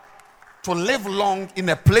 To live long in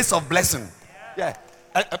a place of blessing. Yeah.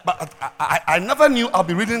 I never knew I'll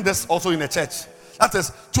be reading this also in a church. That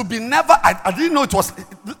is, to be never, I didn't know it was,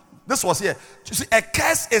 this was here. You see, a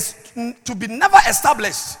curse is to be never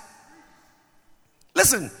established.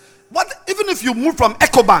 Listen, even if you move from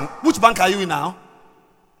EcoBank, which bank are you in now?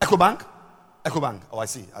 EcoBank? EcoBank. Oh, I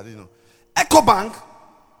see. I didn't know. EcoBank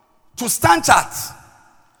to StanChart,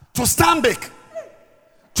 to Stanbic,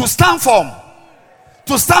 to Stanform,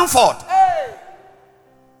 to Stanford,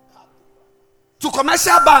 to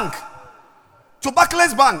Commercial Bank, to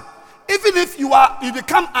Barclays Bank. Even if you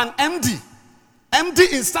become an MD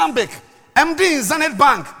in Stanbic, MD in Zenith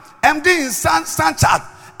Bank, MD in StanChart,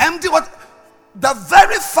 MD what? The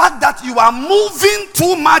very fact that you are moving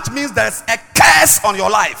too much means there's a curse on your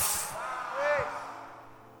life.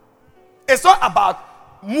 It's not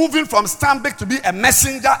about moving from Stanbic to be a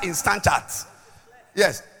messenger in StanChart.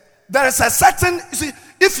 Yes. There is a certain, you see,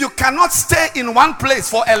 if you cannot stay in one place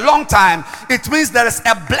for a long time, it means there is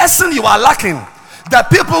a blessing you are lacking. The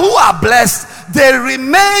people who are blessed, they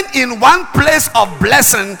remain in one place of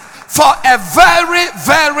blessing for a very,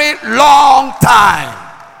 very long time.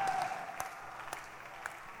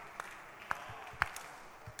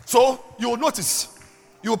 So you will notice,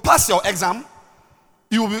 you will pass your exam,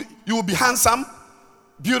 you will be handsome,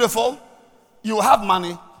 beautiful, you will have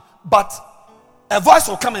money, but a voice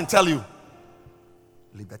will come and tell you,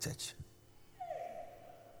 leave the church.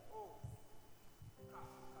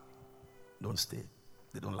 Don't stay.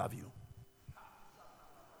 They don't love you.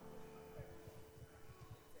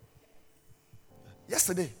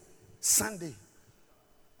 Yesterday, Sunday,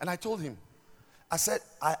 and I told him, I said,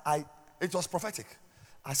 it was prophetic.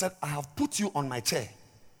 I said, I have put you on my chair.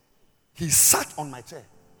 He sat on my chair,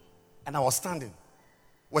 and I was standing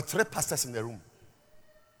with 3 pastors in the room.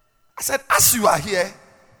 I said, as you are here,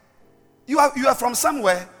 you are from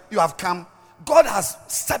somewhere, you have come, God has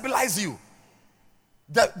stabilized you.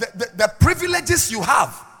 The privileges you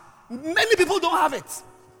have, many people don't have it.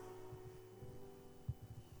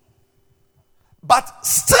 But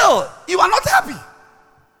still, you are not happy.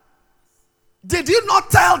 Did you not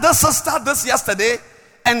tell the sister this yesterday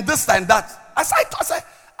and this and that?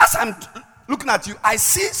 As I'm looking at you, I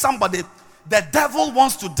see somebody the devil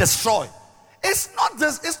wants to destroy. It's not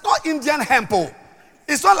this, it's not Indian hemp.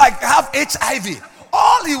 It's not like have HIV.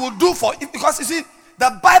 All he will do for it, because you see,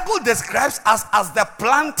 the Bible describes us as the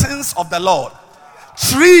plantings of the Lord,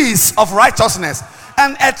 trees of righteousness.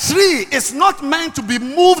 And a tree is not meant to be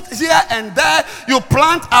moved here and there. You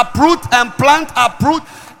plant, uproot, and plant, uproot.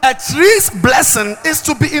 A tree's blessing is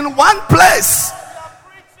to be in one place.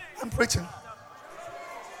 I'm preaching.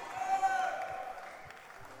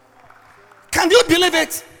 Can you believe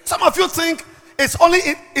it? Some of you think it's only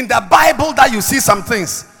in the Bible that you see some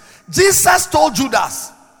things. Jesus told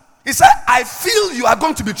Judas, he said, I feel you are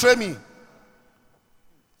going to betray me.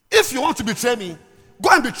 If you want to betray me, go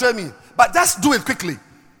and betray me. But just do it quickly.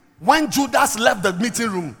 When Judas left the meeting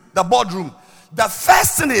room, the boardroom, the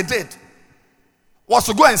first thing he did was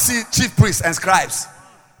to go and see chief priests and scribes.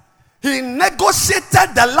 He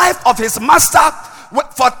negotiated the life of his master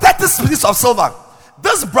for 30 pieces of silver.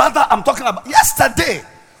 This brother I'm talking about, yesterday,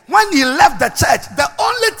 when he left the church, the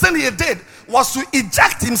only thing he did was to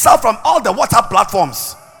eject himself from all the water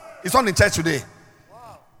platforms. He's not in church today.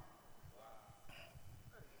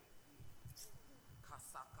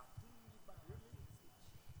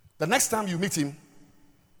 The next time you meet him,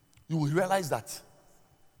 you will realize that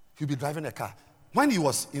he'll be driving a car. When he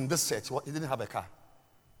was in this church, he didn't have a car.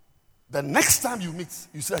 The next time you meet,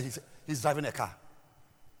 you see that he's driving a car.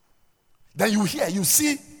 Then you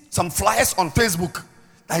see some flyers on Facebook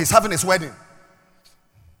that he's having his wedding.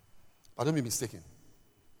 But don't be mistaken.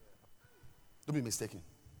 Don't be mistaken.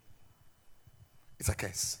 It's a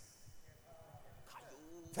curse.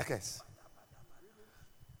 It's a curse.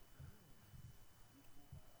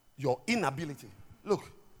 Your inability. Look,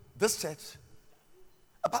 this church,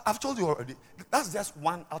 I've told you already, that's just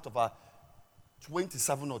one out of our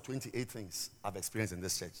 27 or 28 things I've experienced in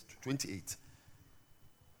this church. 28.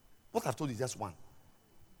 What I've told you is just one.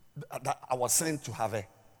 That I was sent to have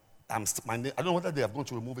my name, I don't know whether they have gone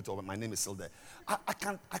to remove it or my name is still there. I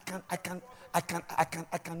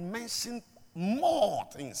can mention more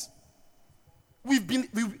things. We've been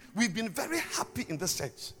very happy in this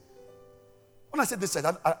church. When I say this church,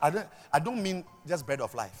 I don't mean just Bread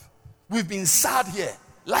of Life. We've been sad here.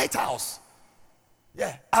 Lighthouse.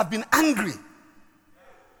 Yeah. I've been angry.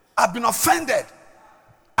 I've been offended.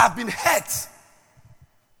 I've been hurt.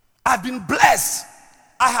 I've been blessed.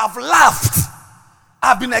 I have laughed.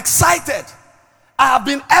 I've been excited. I have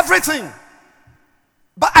been everything.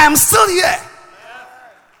 But I am still here.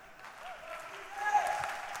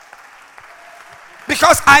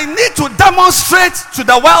 Because I need to demonstrate to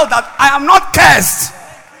the world that I am not cursed.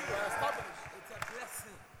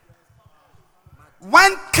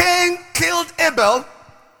 When Cain killed Abel,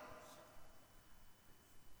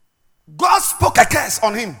 God spoke a curse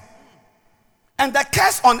on him. And the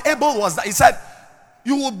curse on Abel was that he said,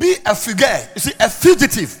 you will be a fugitive. You see, a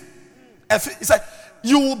fugitive. He said,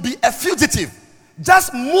 you will be a fugitive.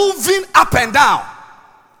 Just moving up and down.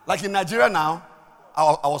 Like in Nigeria now,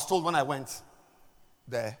 I was told when I went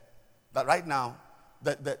there that right now,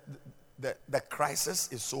 the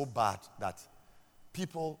crisis is so bad that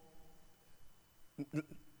people,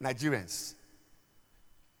 Nigerians,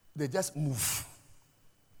 they just move.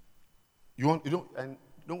 You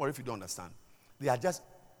don't worry if you don't understand. They are just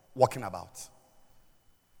walking about.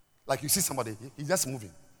 Like you see somebody, he's just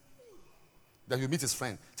moving. Then you meet his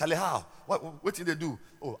friend. Charlie, how? What did they do?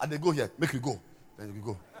 Oh, and they go here. Make you go. Then you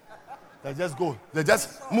go. They just go. They're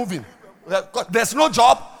just moving. There's no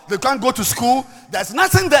job. They can't go to school. There's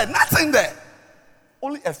nothing there. Nothing there.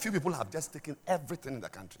 Only a few people have just taken everything in the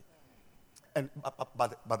country. And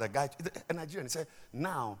but the guy, a Nigerian, he said,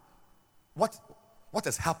 now, what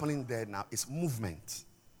is happening there now is movement.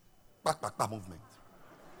 Back movement.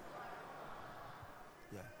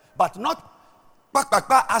 Yeah. But not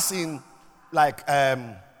back as in like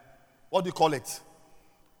what do you call it?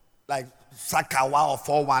 Like Sakawa or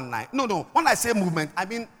 419. No. When I say movement, I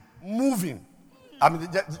mean moving. I mean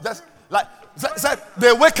just like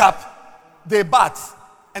they wake up, they bath,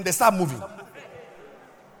 and they start moving.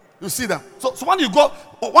 You see them. So when you go,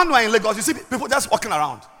 when you are in Lagos, you see people just walking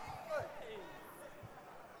around.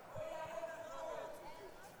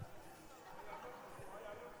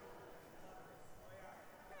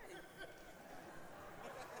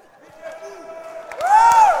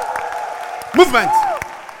 Movement.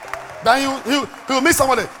 Then he'll meet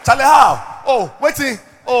somebody. Charlie, how? Oh, waiting.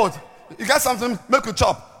 Oh, you got something, make you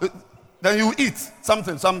chop. Then you eat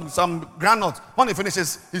something, some granite. When he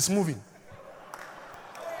finishes, he's moving.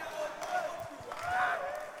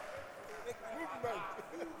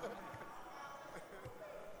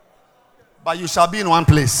 But you shall be in one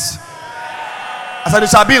place. I said you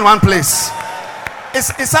shall be in one place. It's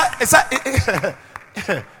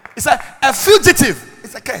a fugitive.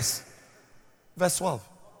 It's a curse. Verse 12.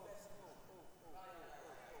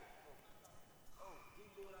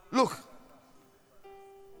 Look,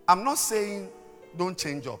 I'm not saying don't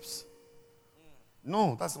change jobs.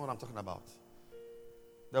 No, that's not what I'm talking about.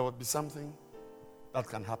 There will be something that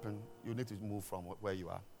can happen. You need to move from where you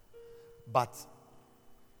are. But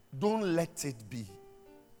don't let it be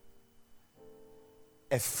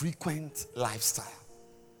a frequent lifestyle.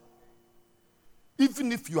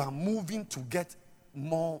 Even if you are moving to get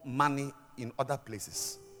more money in other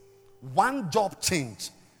places, one job change,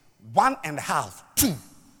 1.5, 2.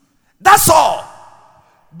 That's all.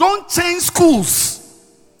 Don't change schools.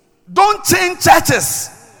 Don't change churches.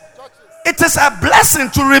 It is a blessing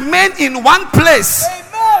to remain in one place.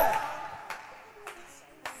 Amen.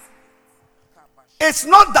 It's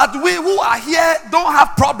not that we who are here don't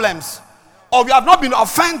have problems, or we have not been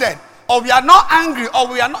offended, or we are not angry, or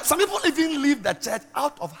we are not. Some people even leave the church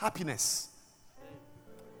out of happiness.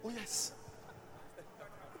 Oh yes.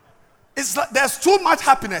 It's like there's too much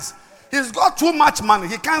happiness. He's got too much money.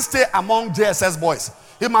 He can't stay among JSS boys.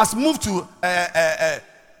 He must move to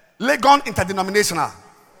Legon Interdenominational.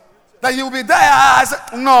 Then he will be there. I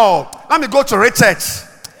said, no, let me go to Ray Church.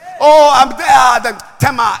 Oh, I'm there. Then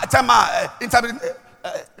Tema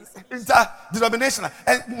interdenominational.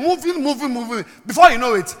 And moving. Before you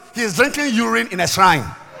know it, he is drinking urine in a shrine.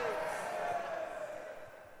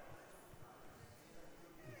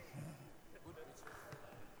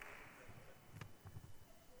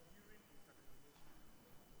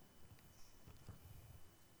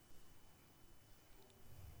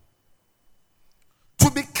 To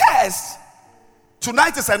be cursed,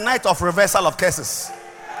 tonight is a night of reversal of curses.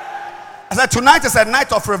 I said tonight is a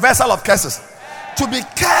night of reversal of curses. To be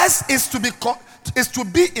cursed is to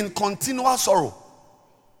be in continual sorrow.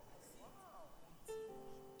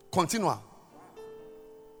 Continual.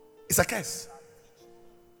 It's a curse.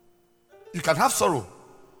 You can have sorrow,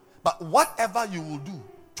 but whatever you will do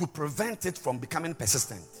to prevent it from becoming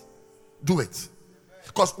persistent, do it.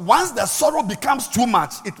 Because once the sorrow becomes too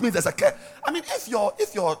much, it means there's a curse. I mean, if your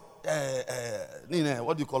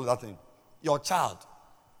what do you call that thing? Your child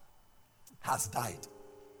has died.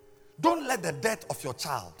 Don't let the death of your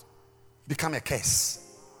child become a curse.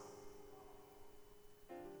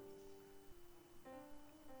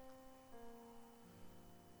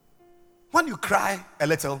 When you cry a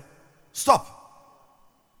little, stop.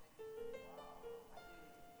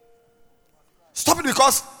 Stop it,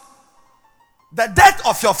 because the death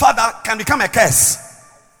of your father can become a curse.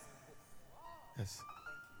 Yes.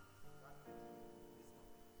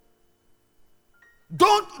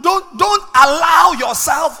 Don't allow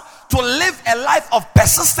yourself to live a life of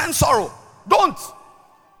persistent sorrow. Don't.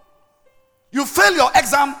 You fail your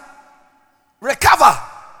exam, recover,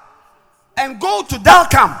 and go to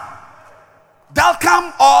Dalcam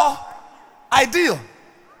or Ideal.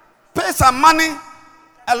 Pay some money,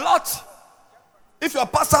 a lot. If your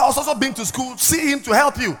pastor has also been to school, see him to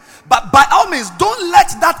help you. But by all means, don't let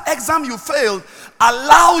that exam you failed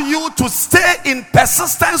allow you to stay in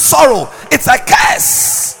persistent sorrow. It's a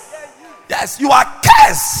curse. Yes, you are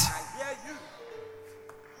cursed.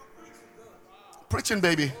 Preaching,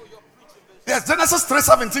 baby. Yes, Genesis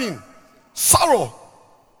 3:17. Sorrow.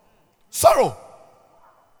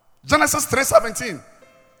 Genesis 3:17.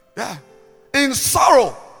 Yeah. In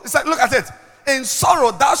sorrow. It's like, look at it. In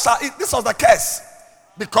sorrow thou shalt eat. This was the curse.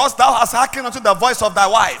 Because thou hast hearkened unto the voice of thy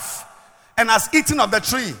wife, and hast eaten of the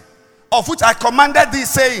tree, of which I commanded thee,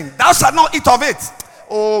 saying, thou shalt not eat of it.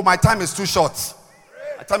 Oh, my time is too short.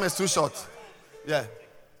 My time is too short. Yeah.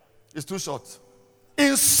 It's too short.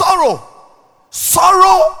 In sorrow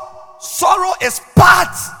is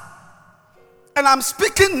part. And I'm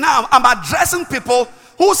speaking now, I'm addressing people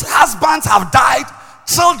whose husbands have died,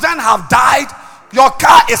 children have died, your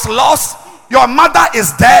car is lost, your mother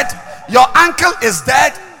is dead, your uncle is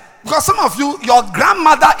dead. Because some of you, your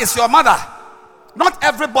grandmother is your mother. Not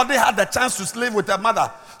everybody had the chance to live with their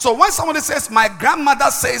mother. So when somebody says, my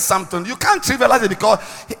grandmother says something, you can't trivialize it, because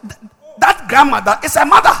that grandmother is a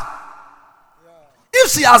mother.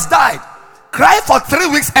 If she has died, cry for 3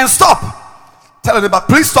 weeks and stop. Tell her, but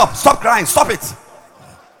please stop crying, stop it.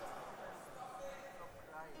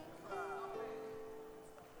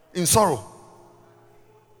 In sorrow.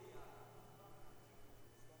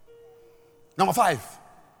 Number 5.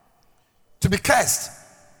 To be cursed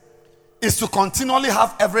is to continually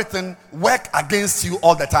have everything work against you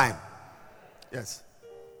all the time. Yes.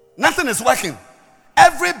 Nothing is working.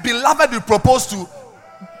 Every beloved you propose to,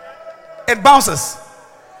 it bounces.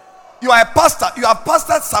 You are a pastor. You have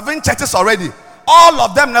pastored 7 churches already. All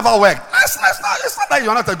of them never work. It's not that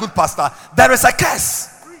you're not a good pastor. There is a curse.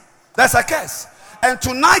 There's a curse. And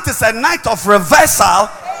tonight is a night of reversal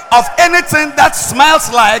of anything that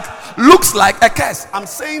smells like, looks like a curse. I'm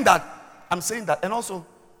saying that. And also,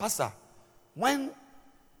 pastor, when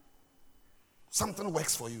something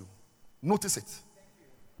works for you, notice it.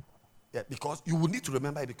 Yeah, because you will need to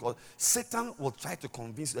remember it, because Satan will try to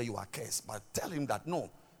convince you that you are cursed, but tell him that no,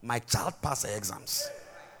 my child passed her exams.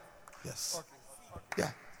 Yes.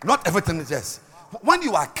 Yeah. Not everything is yes. When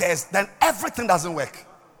you are cursed, then everything doesn't work.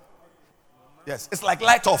 Yes. It's like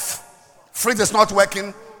light off. Fridge is not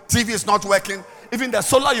working. TV is not working. Even the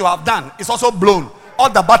solar you have done is also blown. All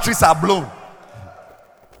the batteries are blown.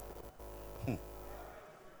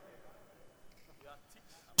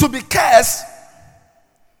 To be cursed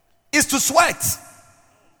is to sweat.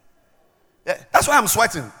 Yeah, that's why I'm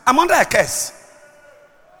sweating. I'm under a curse.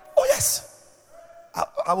 Oh yes.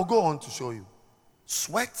 I will go on to show you.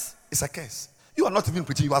 Sweat is a curse. You are not even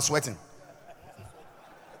preaching, you are sweating.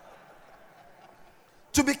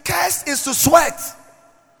 To be cursed is to sweat,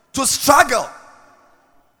 to struggle,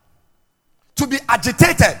 to be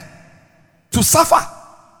agitated, to suffer.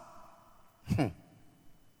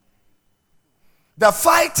 The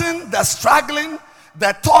fighting, the struggling,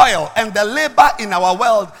 the toil, and the labor in our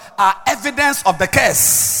world are evidence of the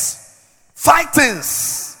curse.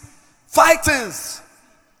 Fightings.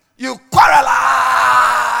 You quarrel.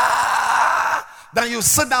 Then you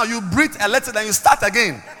sit down, you breathe a little, then you start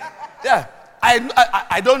again. Yeah.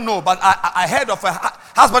 I don't know, but I heard of a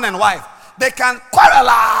husband and wife. They can quarrel,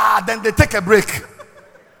 then they take a break.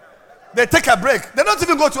 They take a break. They don't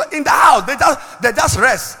even go to in the house. They just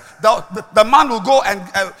rest. The man will go and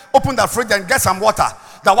open the fridge and get some water.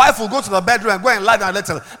 The wife will go to the bedroom and go and lie down a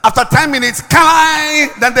little. After 10 minutes,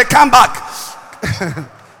 then they come back.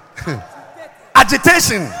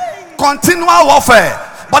 Agitation, continual warfare.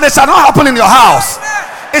 But it shall not happen in your house.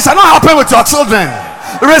 It shall not happen with your children.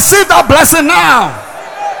 Receive that blessing now.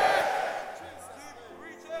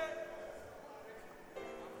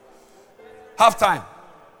 Half time.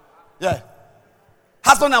 Yeah.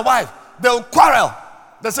 Husband and wife, they will quarrel.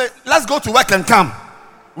 They say, let's go to work and come.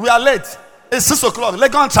 We are late. It's 6 o'clock.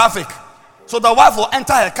 Let's go on traffic. So the wife will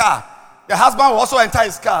enter her car. The husband will also enter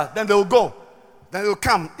his car. Then they will go. Then they will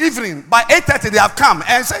come. Evening. By 8:30 they have come.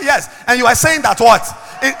 And say yes. And you are saying that what?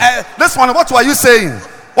 This morning, what were you saying?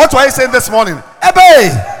 What were you saying this morning?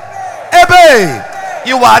 Ebe.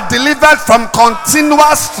 You are delivered from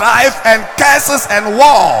continuous strife and curses and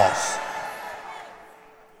wars.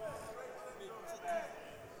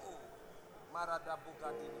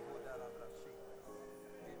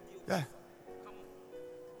 Yeah.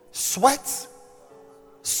 Sweat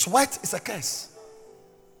is a curse.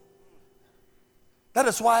 That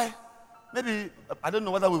is why, maybe, I don't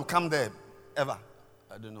know whether we will come there ever.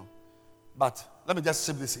 I don't know. But let me just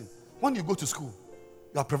ship this in. When you go to school,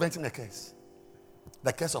 you are preventing a curse.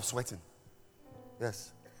 The curse of sweating.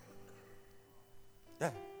 Yes.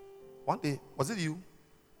 Yeah. One day, was it you?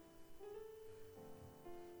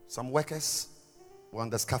 Some workers were on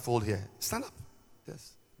the scaffold here. Stand up.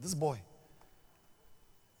 Yes. This boy.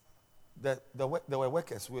 There were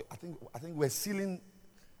workers. I think we're sealing.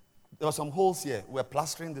 There were some holes here. We're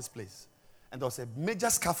plastering this place. And there was a major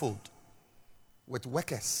scaffold with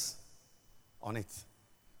workers on it.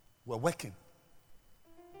 We're working.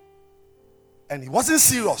 And he wasn't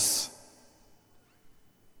serious.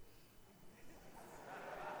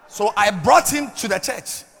 So I brought him to the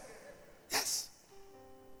church. Yes.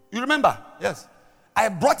 You remember? Yes. I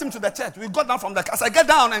brought him to the church. We got down from the car. I said, get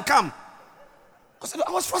down and come. Because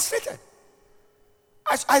I was frustrated.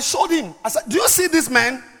 I showed him. I said, do you see this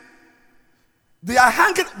man? They are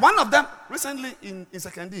hanging. One of them, recently in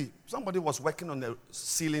Secondary, somebody was working on the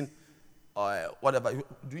ceiling or whatever,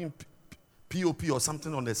 doing POP or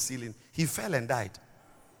something on the ceiling. He fell and died.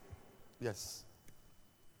 Yes.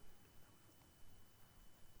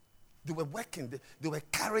 They were working. They were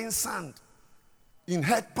carrying sand in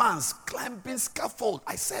headpans, climbing scaffold.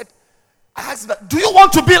 I asked him, do you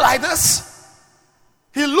want to be like this?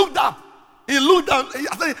 He looked up. He looked down.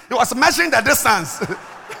 I think he was measuring the distance.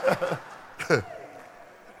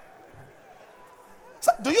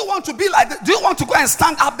 So, do you want to be like this? Do you want to go and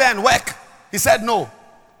stand up there and work? He said no.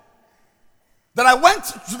 Then I went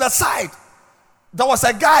to the side. There was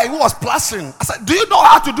a guy who was plastering. I said, do you know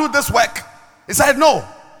how to do this work? He said no.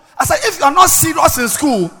 I said, if you are not serious in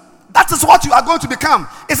school, that is what you are going to become.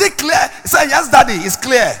 Is it clear? He said, yes, Daddy, it's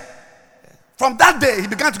clear. From that day, he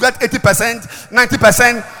began to get 80%,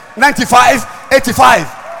 90%, 95, 85.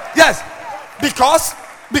 Yes.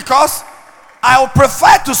 Because I would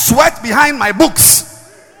prefer to sweat behind my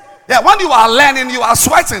books. Yeah, when you are learning, you are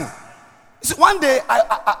sweating. See, one day,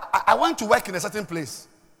 I went to work in a certain place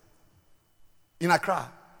in Accra.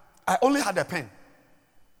 I only had a pen.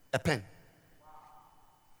 A pen.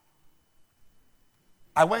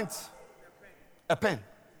 I went, a pen.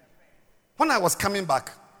 When I was coming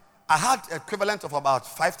back, I had equivalent of about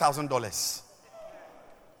 $5,000.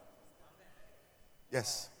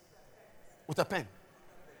 Yes. With a pen.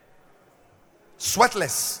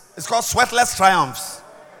 Sweatless. It's called Sweatless Triumphs.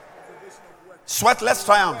 Sweatless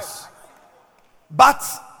Triumphs. But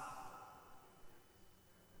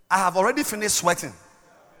I have already finished sweating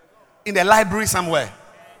in a library somewhere.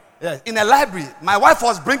 Yeah, in a library. My wife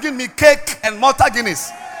was bringing me cake and Malta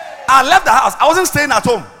Guinness. I left the house. I wasn't staying at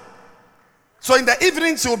home. So in the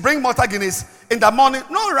evening, she would bring Malta Guinness. In the morning,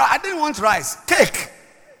 no, I didn't want rice. Cake.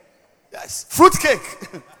 Yes. Fruit cake.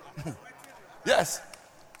 Yes.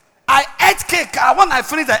 I ate cake. When I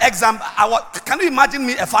finished the exam, can you imagine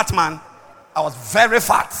me, a fat man? I was very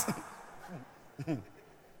fat.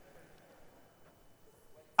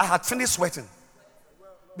 I had finished sweating.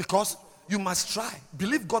 Because you must try.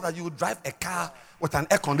 Believe God that you will drive a car with an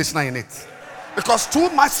air conditioner in it. Because too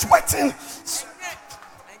much sweating.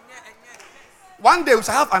 One day we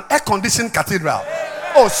shall have an air-conditioned cathedral.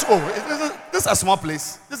 This is a small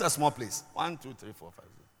place. This is a small place. 1, 2, 3, 4, 5.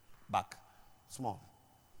 Back. Small.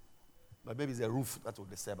 But maybe it's a roof that will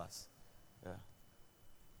disturb us. Yeah.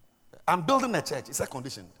 I'm building a church. It's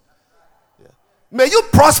air-conditioned. Yeah. May you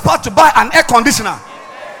prosper to buy an air conditioner.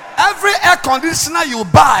 Every air conditioner you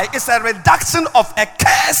buy is a reduction of a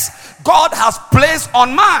curse God has placed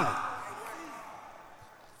on man.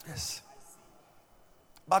 Yes.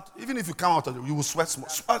 But even if you come out of it, you will sweat.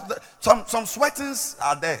 Some sweatings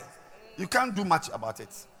are there. You can't do much about it.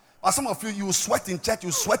 But some of you will sweat in church,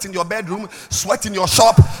 you sweat in your bedroom, sweat in your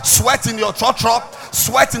shop, sweat in your church shop,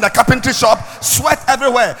 sweat in the carpentry shop, sweat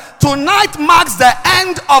everywhere. Tonight marks the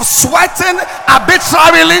end of sweating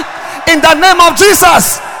arbitrarily in the name of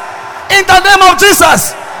Jesus. In the name of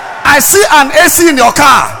Jesus. I see an AC in your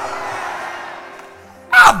car.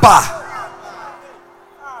 Abba.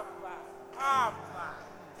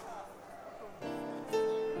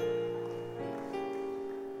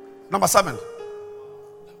 Number 7.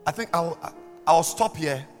 I think I'll stop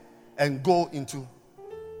here and go into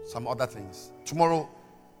some other things. Tomorrow,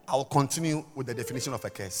 I'll continue with the definition of a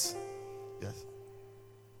curse. Yes.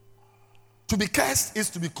 To be cursed is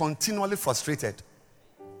to be continually frustrated,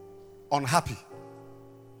 unhappy,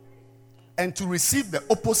 and to receive the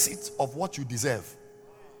opposite of what you deserve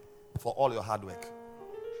for all your hard work.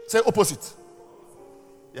 Say opposite.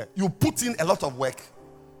 Yeah. You put in a lot of work.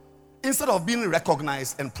 Instead of being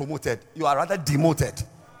recognized and promoted, you are rather demoted.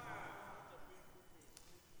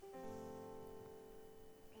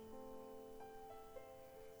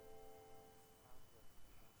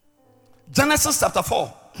 Genesis chapter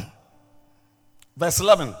 4, verse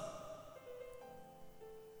 11.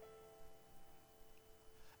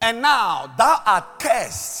 And now thou art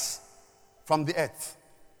cursed from the earth,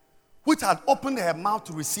 which had opened her mouth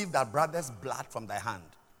to receive thy brother's blood from thy hand.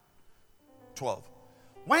 12.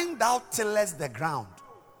 When thou tillest the ground,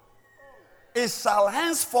 it shall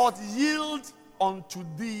henceforth yield unto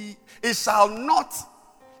thee, it shall not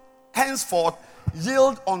henceforth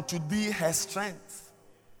yield unto thee her strength.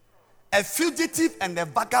 A fugitive and a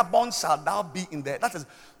vagabond shall thou be in there. That is,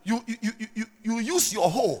 you use your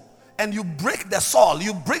hoe and you break the soil,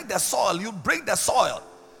 you break the soil.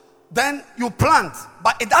 Then you plant,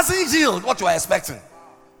 but it doesn't yield what you are expecting.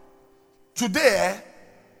 Today,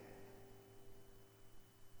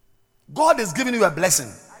 God is giving you a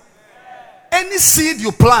blessing. Any seed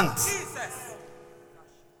you plant,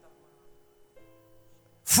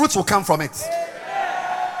 fruits will come from it.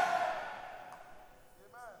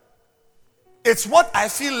 It's what I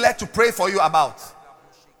feel led to pray for you about.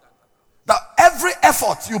 That every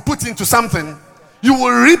effort you put into something, you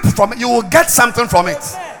will reap from it, you will get something from it.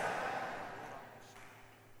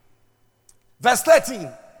 Verse 13.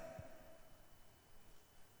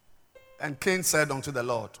 And Cain said unto the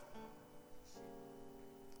Lord,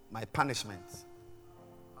 my punishment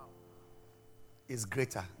is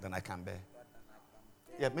greater than I can bear.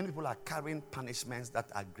 Yeah, many people are carrying punishments that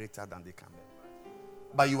are greater than they can bear.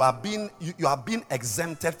 But you are being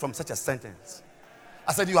exempted from such a sentence.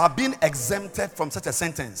 I said, you have been exempted from such a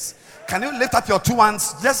sentence. Can you lift up your two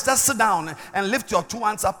hands? Just sit down and lift your two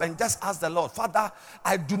hands up and just ask the Lord, Father,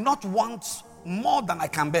 I do not want more than I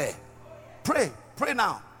can bear. Pray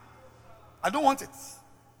now. I don't want it.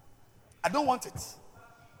 I don't want it.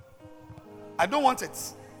 I don't want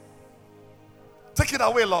it. Take it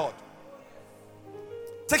away, Lord.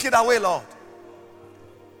 Take it away, Lord.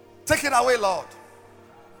 Take it away, Lord.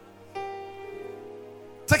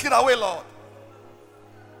 Take it away, Lord.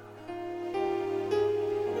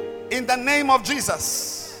 In the name of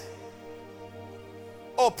Jesus.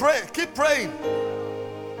 Oh, pray. Keep praying.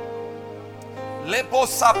 Lepo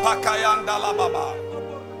sapakayanda la baba.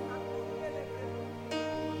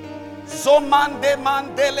 Zomande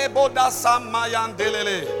mandele boda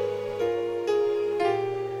samayandelele.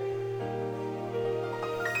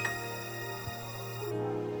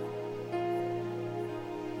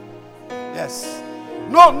 Yes.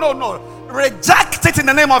 No. Reject it in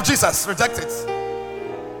the name of Jesus. Reject it.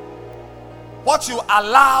 What you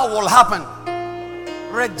allow will happen.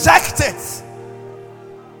 Reject it.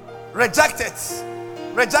 Reject it.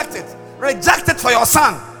 Reject it. Reject it for your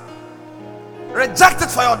son. Reject it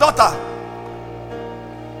for your daughter.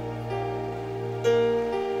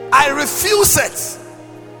 I refuse it.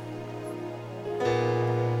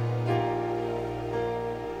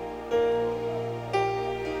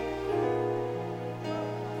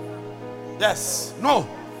 Yes. No.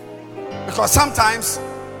 Because sometimes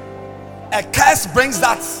a curse brings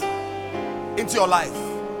that into your life.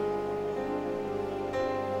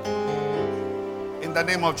 In the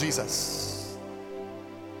name of Jesus.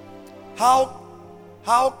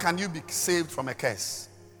 How can you be saved from a curse?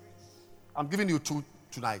 I'm giving you two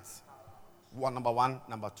tonight. Number one,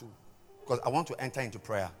 number two. Because I want to enter into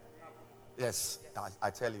prayer. Yes, I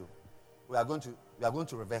tell you. We are going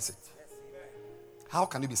to reverse it. How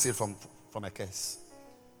can you be saved from a curse?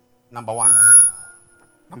 Number one.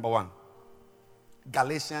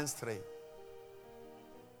 Galatians 3.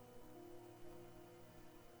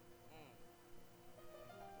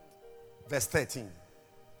 Verse 13.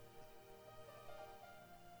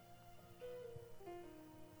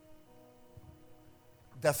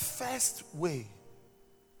 The first way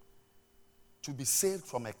to be saved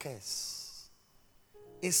from a curse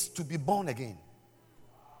is to be born again.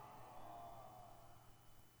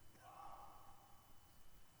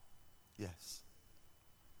 Yes.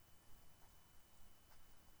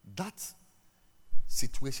 That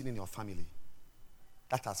situation in your family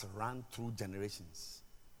that has run through generations,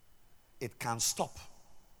 it can stop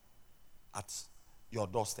at your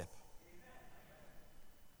doorstep.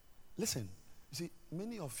 Listen, you see,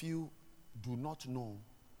 many of you do not know.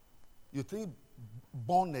 You think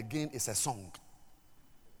born again is a song.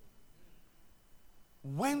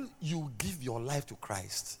 When you give your life to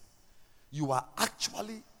Christ, you are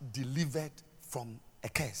actually delivered from a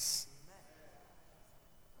curse.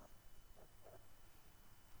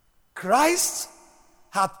 Christ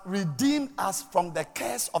hath redeemed us from the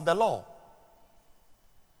curse of the law,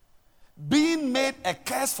 being made a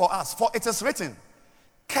curse for us. For it is written,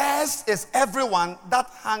 cursed is everyone that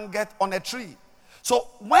hangeth on a tree. So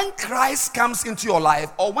when Christ comes into your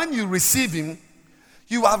life, or when you receive him,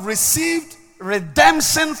 you have received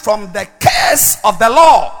redemption from the curse of the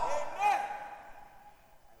law.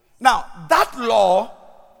 Now, that law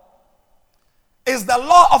is the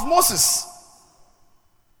law of Moses,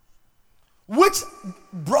 which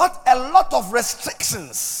brought a lot of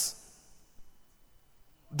restrictions.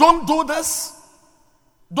 Don't do this.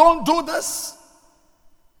 Don't do this.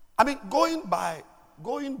 I mean, going by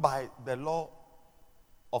the law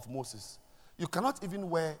of Moses, you cannot even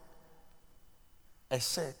wear a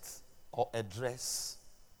shirt or a dress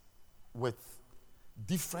with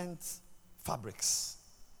different fabrics.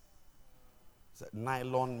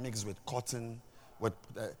 Nylon mixed with cotton, with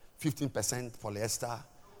 15% polyester,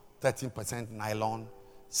 13% nylon,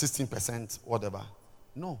 16% whatever.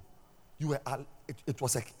 No, you were.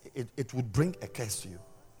 It would bring a curse to you.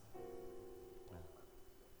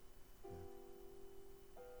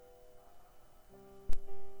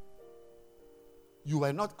 You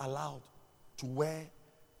were not allowed to wear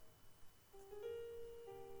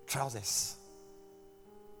trousers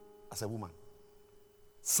as a woman.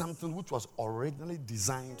 Something which was originally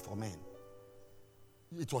designed for men.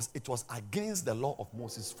 It was against the law of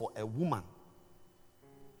Moses for a woman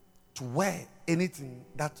to wear anything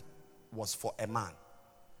that was for a man.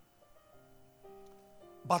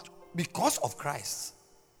 But because of Christ,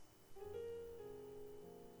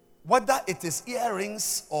 whether it is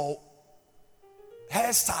earrings or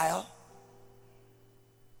hairstyle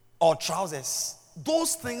or trousers,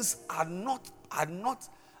 those things are not.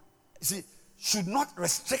 See, should not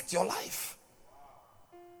restrict your life.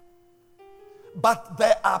 But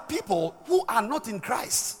there are people who are not in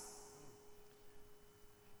Christ.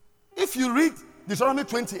 If you read Deuteronomy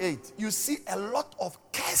 28, you see a lot of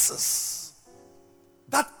curses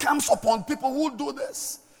that comes upon people who do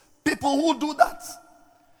this, people who do that.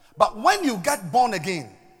 But when you get born again,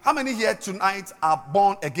 how many here tonight are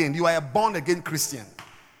born again? You are a born again Christian.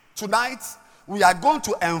 Tonight, we are going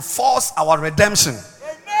to enforce our redemption.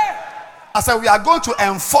 Amen. I said we are going to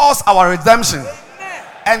enforce our redemption. Amen.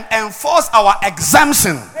 And enforce our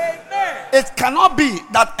exemption. Amen. It cannot be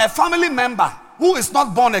that a family member who is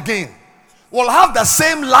not born again will have the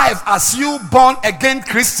same life as you, born again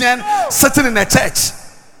Christian, sitting in a church.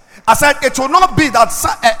 I said it will not be that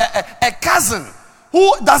a cousin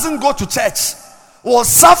who doesn't go to church will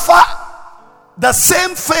suffer the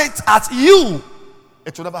same fate as you.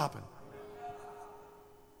 It will never happen.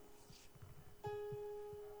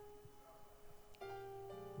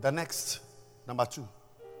 The next, number 2,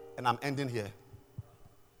 and I'm ending here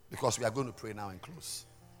because we are going to pray now and close.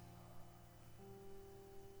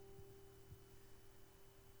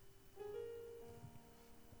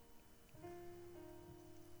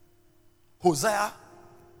 Hosea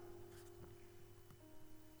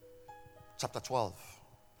chapter 12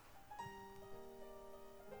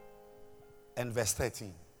 and verse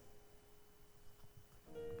 13.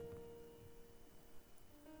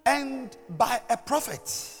 And by a prophet,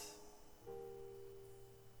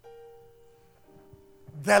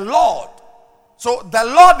 the Lord. So the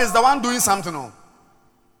Lord is the one doing something on.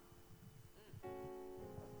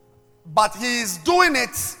 But he is doing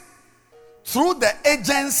it through the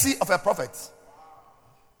agency of a prophet.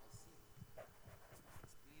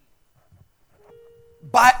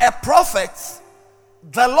 By a prophet,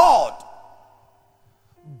 the Lord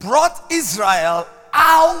brought Israel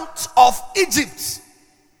out of Egypt.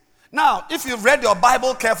 Now, if you've read your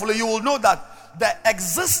Bible carefully, you will know that the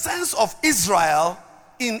existence of Israel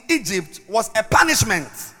in Egypt was a punishment.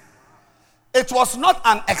 It was not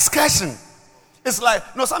an excursion. It's like,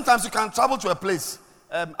 sometimes you can travel to a place.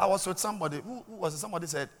 I was with somebody. Who was it? Somebody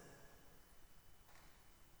said,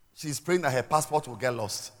 she's praying that her passport will get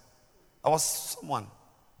lost. I was someone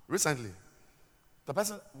recently. The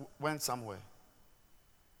person went somewhere.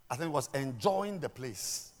 I think was enjoying the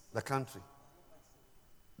place, the country.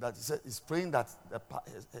 That he said he's praying that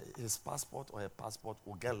his passport or her passport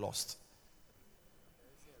will get lost.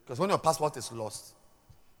 Because when your passport is lost,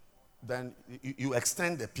 then you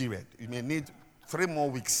extend the period. You may need 3 more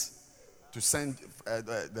weeks to send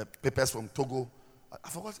the papers from Togo.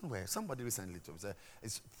 I've forgotten where. Somebody recently told me,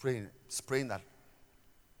 is praying that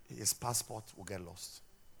his passport will get lost.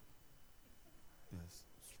 Yes.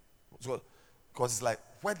 So, because it's like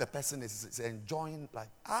where the person is enjoying, like,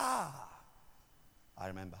 I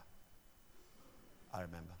remember.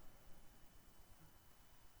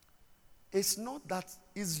 It's not that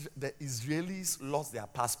the Israelis lost their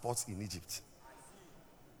passports in Egypt.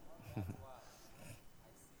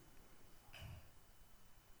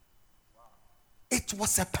 It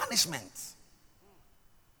was a punishment.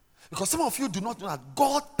 Because some of you do not know that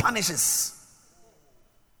God punishes.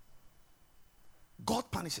 God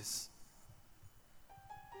punishes.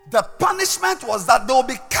 The punishment was that they will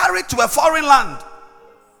be carried to a foreign land.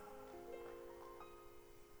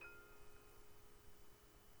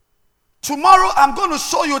 Tomorrow I'm going to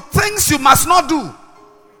show you things you must not do.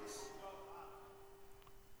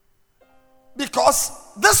 Because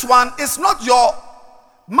this one is not your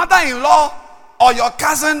mother-in-law or your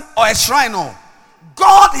cousin or a shriner.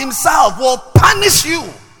 God himself will punish you.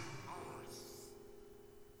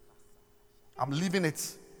 I'm leaving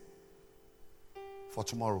it for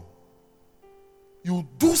tomorrow. You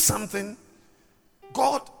do something,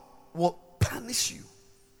 God will punish you.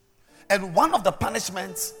 And one of the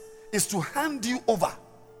punishments is to hand you over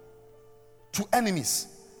to enemies.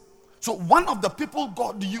 So one of the people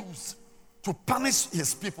God used to punish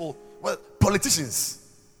his people were politicians.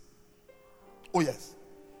 Oh yes.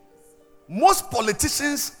 Most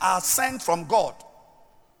politicians are sent from God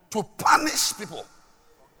to punish people.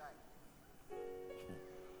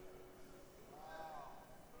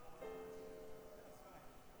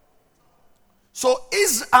 So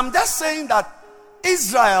I'm just saying that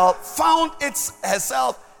Israel found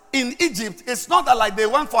herself in Egypt. It's not that like they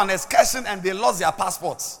went for an excursion and they lost their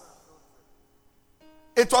passports.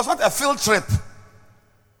 It was not a field trip.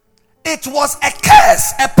 It was a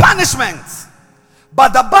curse, a punishment.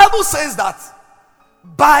 But the Bible says that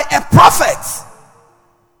by a prophet,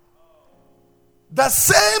 the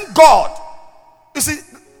same God, you see,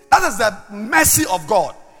 that is the mercy of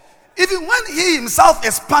God. Even when he himself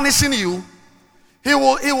is punishing you, He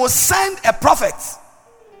will send a prophet.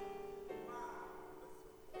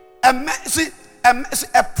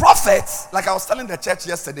 A prophet, like I was telling the church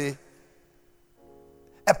yesterday,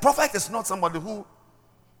 a prophet is not somebody who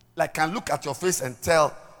like can look at your face and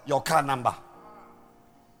tell your car number.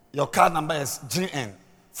 Your car number is GN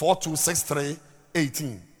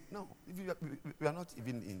 426318. No, we are not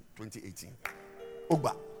even in 2018.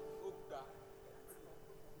 Ogba.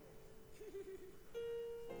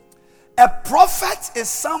 A prophet is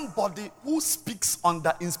somebody who speaks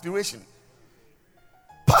under inspiration.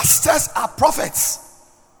 Pastors are prophets.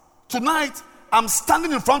 Tonight, I'm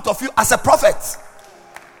standing in front of you as a prophet.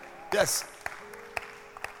 Yes.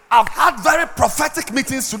 I've had very prophetic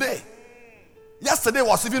meetings today. Yesterday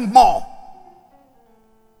was even more.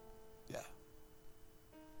 Yeah.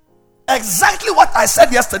 Exactly what I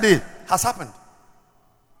said yesterday has happened.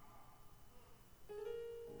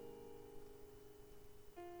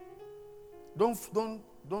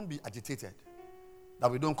 Don't be agitated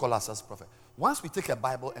that we don't call ourselves prophet. Once we take a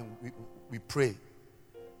Bible and we pray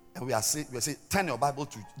and we say turn your Bible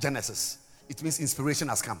to Genesis, it means inspiration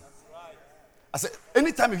has come. I said,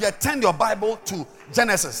 anytime you hear turn your Bible to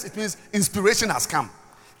Genesis, it means inspiration has come.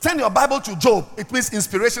 Turn your Bible to Job, it means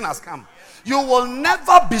inspiration has come. You will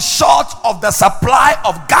never be short of the supply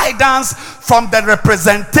of guidance from the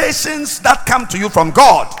representations that come to you from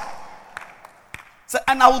God. So,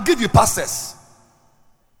 and I will give you pastors.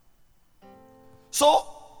 So,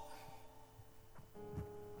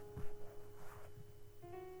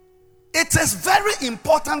 it is very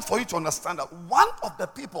important for you to understand that one of the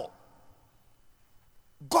people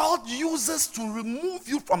God uses to remove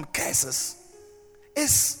you from curses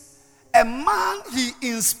is a man he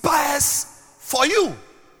inspires for you.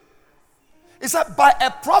 He said, by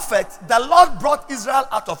a prophet, the Lord brought Israel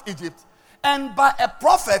out of Egypt, and by a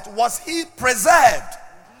prophet was he preserved.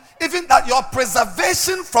 Even that your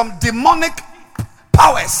preservation from demonic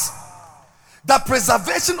powers, the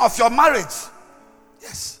preservation of your marriage.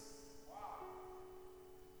 Yes.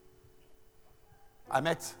 I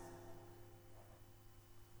met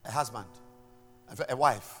a husband, a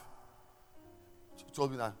wife. She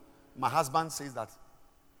told me that my husband says that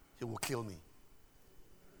he will kill me.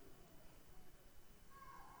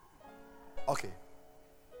 Okay.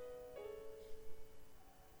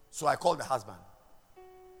 So I called the husband.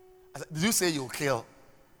 I said, did you say you'll kill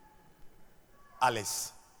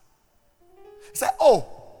Alice? He said,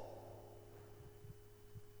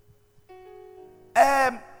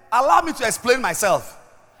 allow me to explain myself.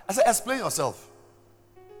 I said, explain yourself.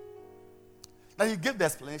 Then he gave the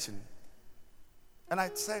explanation. And I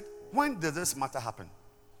said, when did this matter happen?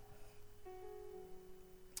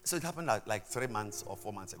 So it happened like 3 months or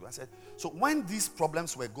 4 months ago. I said, so when these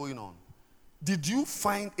problems were going on, did you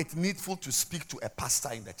find it needful to speak to a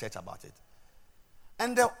pastor in the church about it?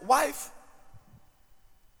 And the wife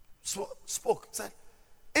spoke, said,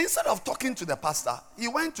 instead of talking to the pastor, he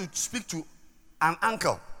went to speak to an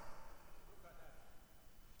uncle.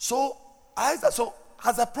 So I asked, so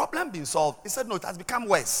has the problem been solved? He said, no, it has become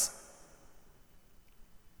worse.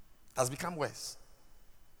 It has become worse.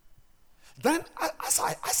 Then as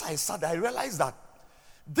I sat, I realized that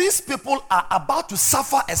these people are about to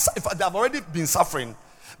suffer, they have already been suffering,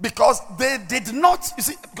 because they did not, you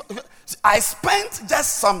see, I spent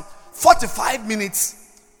just some 45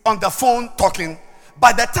 minutes on the phone talking.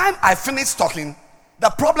 By the time I finished talking, the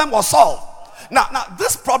problem was solved. Now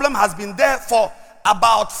this problem has been there for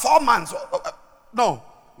about 4 months. No,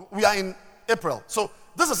 we are in April. So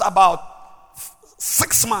this is about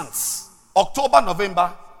 6 months. October,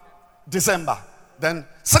 November, December. Then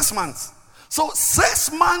 6 months. So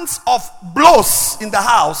 6 months of blows in the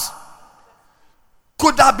house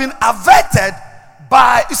could have been averted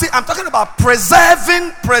by, you see, I'm talking about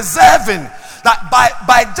preserving. That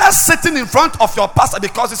by just sitting in front of your pastor,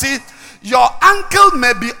 because you see, your uncle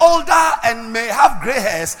may be older and may have gray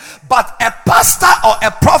hairs, but a pastor or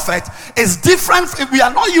a prophet is different. We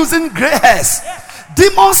are not using gray hairs.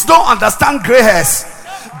 Demons don't understand gray hairs.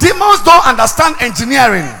 Demons don't understand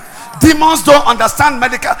engineering. Demons don't understand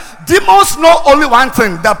medical. Demons know only one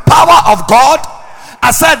thing: the power of God.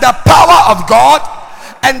 I said the power of God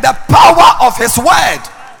and the power of His word.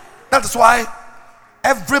 That is why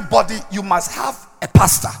everybody, you must have a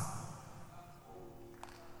pastor.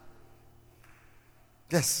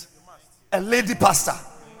 Yes. A lady pastor.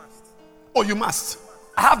 Oh, you must.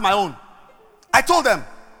 I have my own. I told them.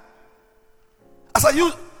 I said,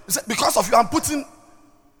 because of you, I'm putting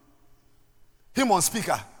him on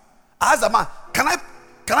speaker. I asked the man, can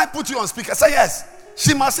I put you on speaker? I said, yes.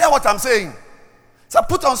 She must hear what I'm saying. So I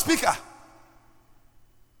put on speaker.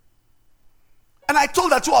 And I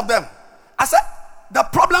told the two of them, I said, the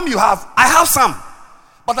problem you have, I have some.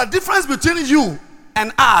 But the difference between you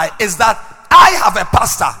and I is that I have a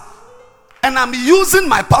pastor. And I'm using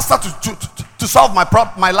my pastor to solve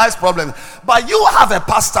my life's problem. But you have a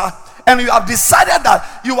pastor, and you have decided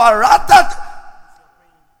that you are rather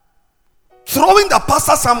throwing the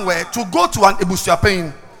pastor somewhere to go to an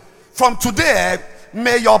Ebusiapin. From today,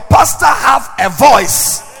 may your pastor have a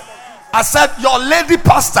voice. I said, your lady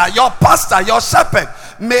pastor, your shepherd,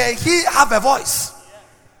 may he have a voice.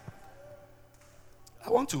 I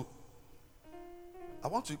want to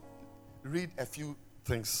read a few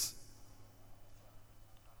things.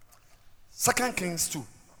 2 Kings 2.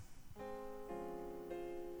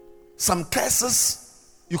 Some curses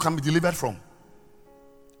you can be delivered from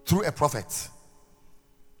through a prophet.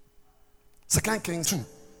 2 Kings 2,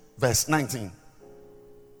 verse 19.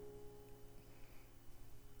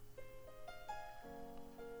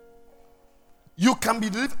 You can be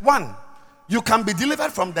delivered. One, you can be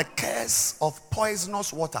delivered from the curse of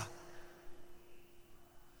poisonous water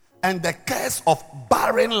and the curse of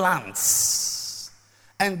barren lands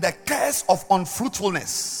and the curse of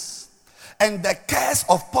unfruitfulness and the curse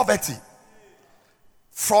of poverty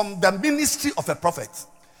from the ministry of a prophet.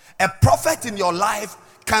 A prophet in your life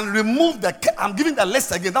can remove I'm giving the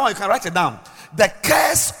list again. Now you can write it down. The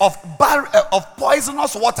curse of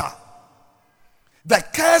poisonous water, the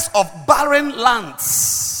curse of barren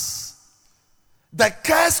lands, the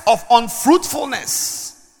curse of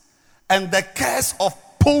unfruitfulness, and the curse of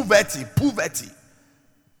poverty.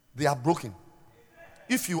 They are broken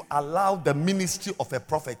if you allow the ministry of a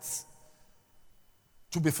prophet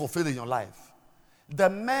to be fulfilled in your life. The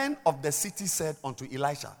men of the city said unto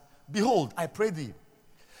Elisha, behold, I pray thee,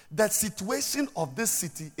 the situation of this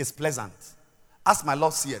city is pleasant, as my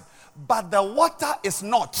Lord said, but the water is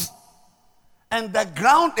not, and the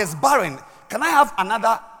ground is barren. Can I have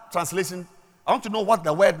another translation? I want to know what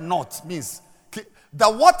the word not means. The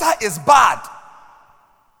water is bad.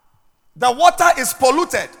 The water is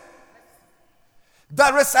polluted.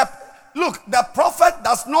 Look, the prophet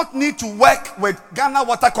does not need to work with Ghana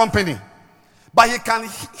Water Company, but he can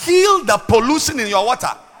heal the pollution in your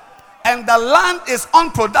water. And the land is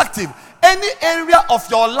unproductive. Any area of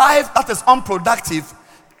your life that is unproductive,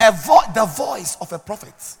 the voice of a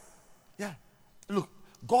prophet. Yeah. Look,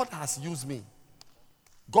 God has used me.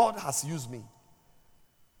 God has used me.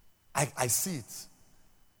 I see it.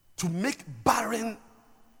 To make barren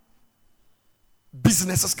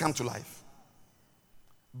businesses come to life.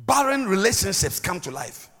 Barren relationships come to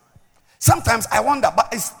life. Sometimes I wonder,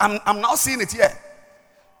 but I'm now seeing it here.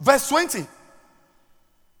 Verse 20.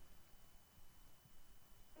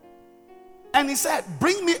 And he said,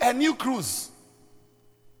 bring me a new cruse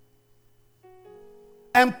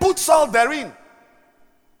and put salt therein.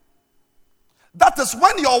 That is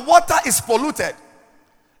when your water is polluted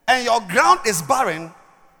and your ground is barren,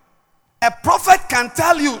 a prophet can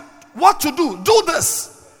tell you what to do. Do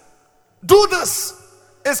this. Do this.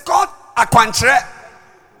 It's called akwankyerɛ.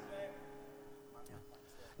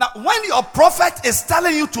 Now, when your prophet is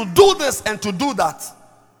telling you to do this and to do that,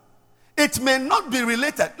 it may not be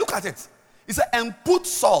related. Look at it. He said, and put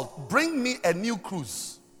salt. Bring me a new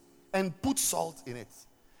cruse and put salt in it.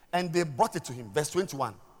 And they brought it to him. Verse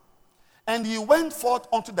 21. And he went forth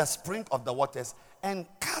unto the spring of the waters and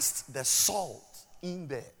cast the salt in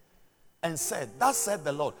there and said, thus said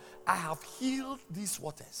the Lord, I have healed these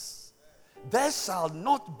waters. There shall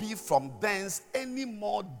not be from thence any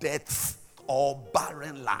more death or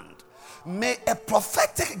barren land. May a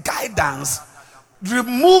prophetic guidance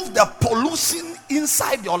remove the pollution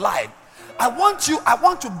inside your life. I want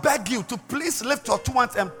to beg you to please lift your two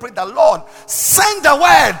hands and pray the Lord, send the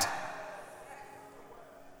word.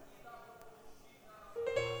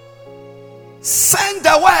 Send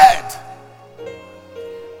the word.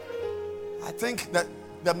 I think that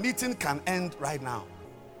the meeting can end right now.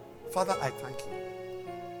 Father, I thank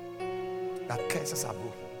you that curses are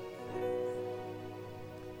broken.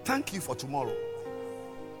 Thank you for tomorrow.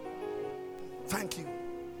 Thank you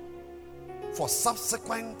for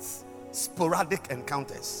subsequent sporadic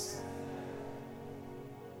encounters.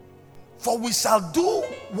 For we shall do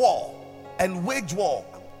war and wage war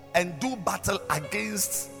and do battle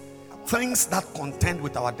against things that contend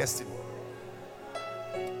with our destiny.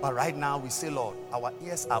 But right now we say, Lord, our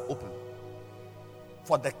ears are open.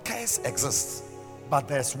 For the curse exists, but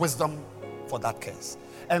there's wisdom for that curse.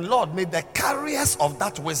 And Lord, may the carriers of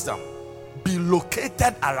that wisdom be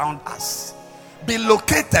located around us. Be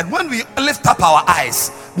located when we lift up our eyes.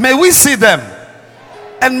 May we see them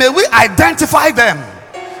and may we identify them.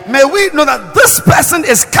 May we know that this person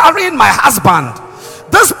is carrying my husband,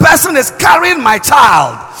 this person is carrying my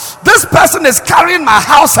child, This person is carrying my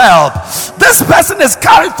house help. This person is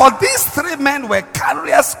carrying. For these three men were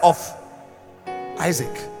carriers of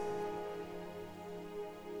Isaac.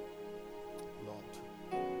 Lord,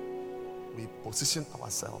 we position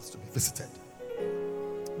ourselves to be visited.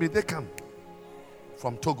 May they come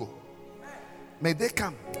from Togo. May they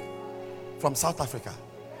come from South Africa.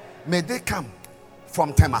 May they come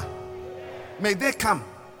from Tema. May they come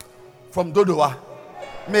from Dodowa.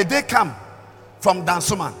 May they come from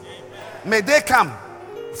Dansuman. May they come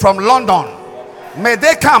from London. May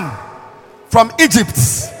they come from Egypt.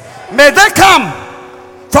 May they come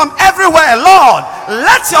from everywhere. Lord,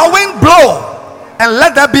 let your wind blow and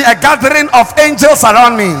let there be a gathering of angels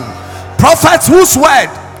around me. Prophets whose word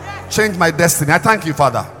changed my destiny. I thank you,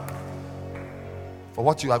 Father, for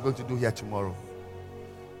what you are going to do here tomorrow.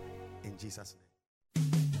 In Jesus' name.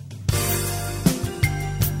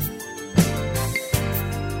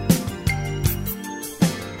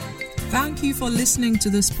 Thank you for listening to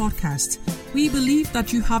this podcast. We believe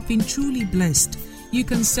that you have been truly blessed. You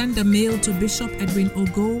can send a mail to Bishop Edwin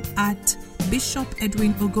Ogo at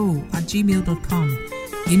bishopedwinogo@gmail.com.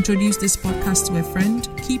 Introduce this podcast to a friend.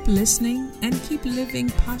 Keep listening and keep living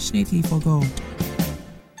passionately for God.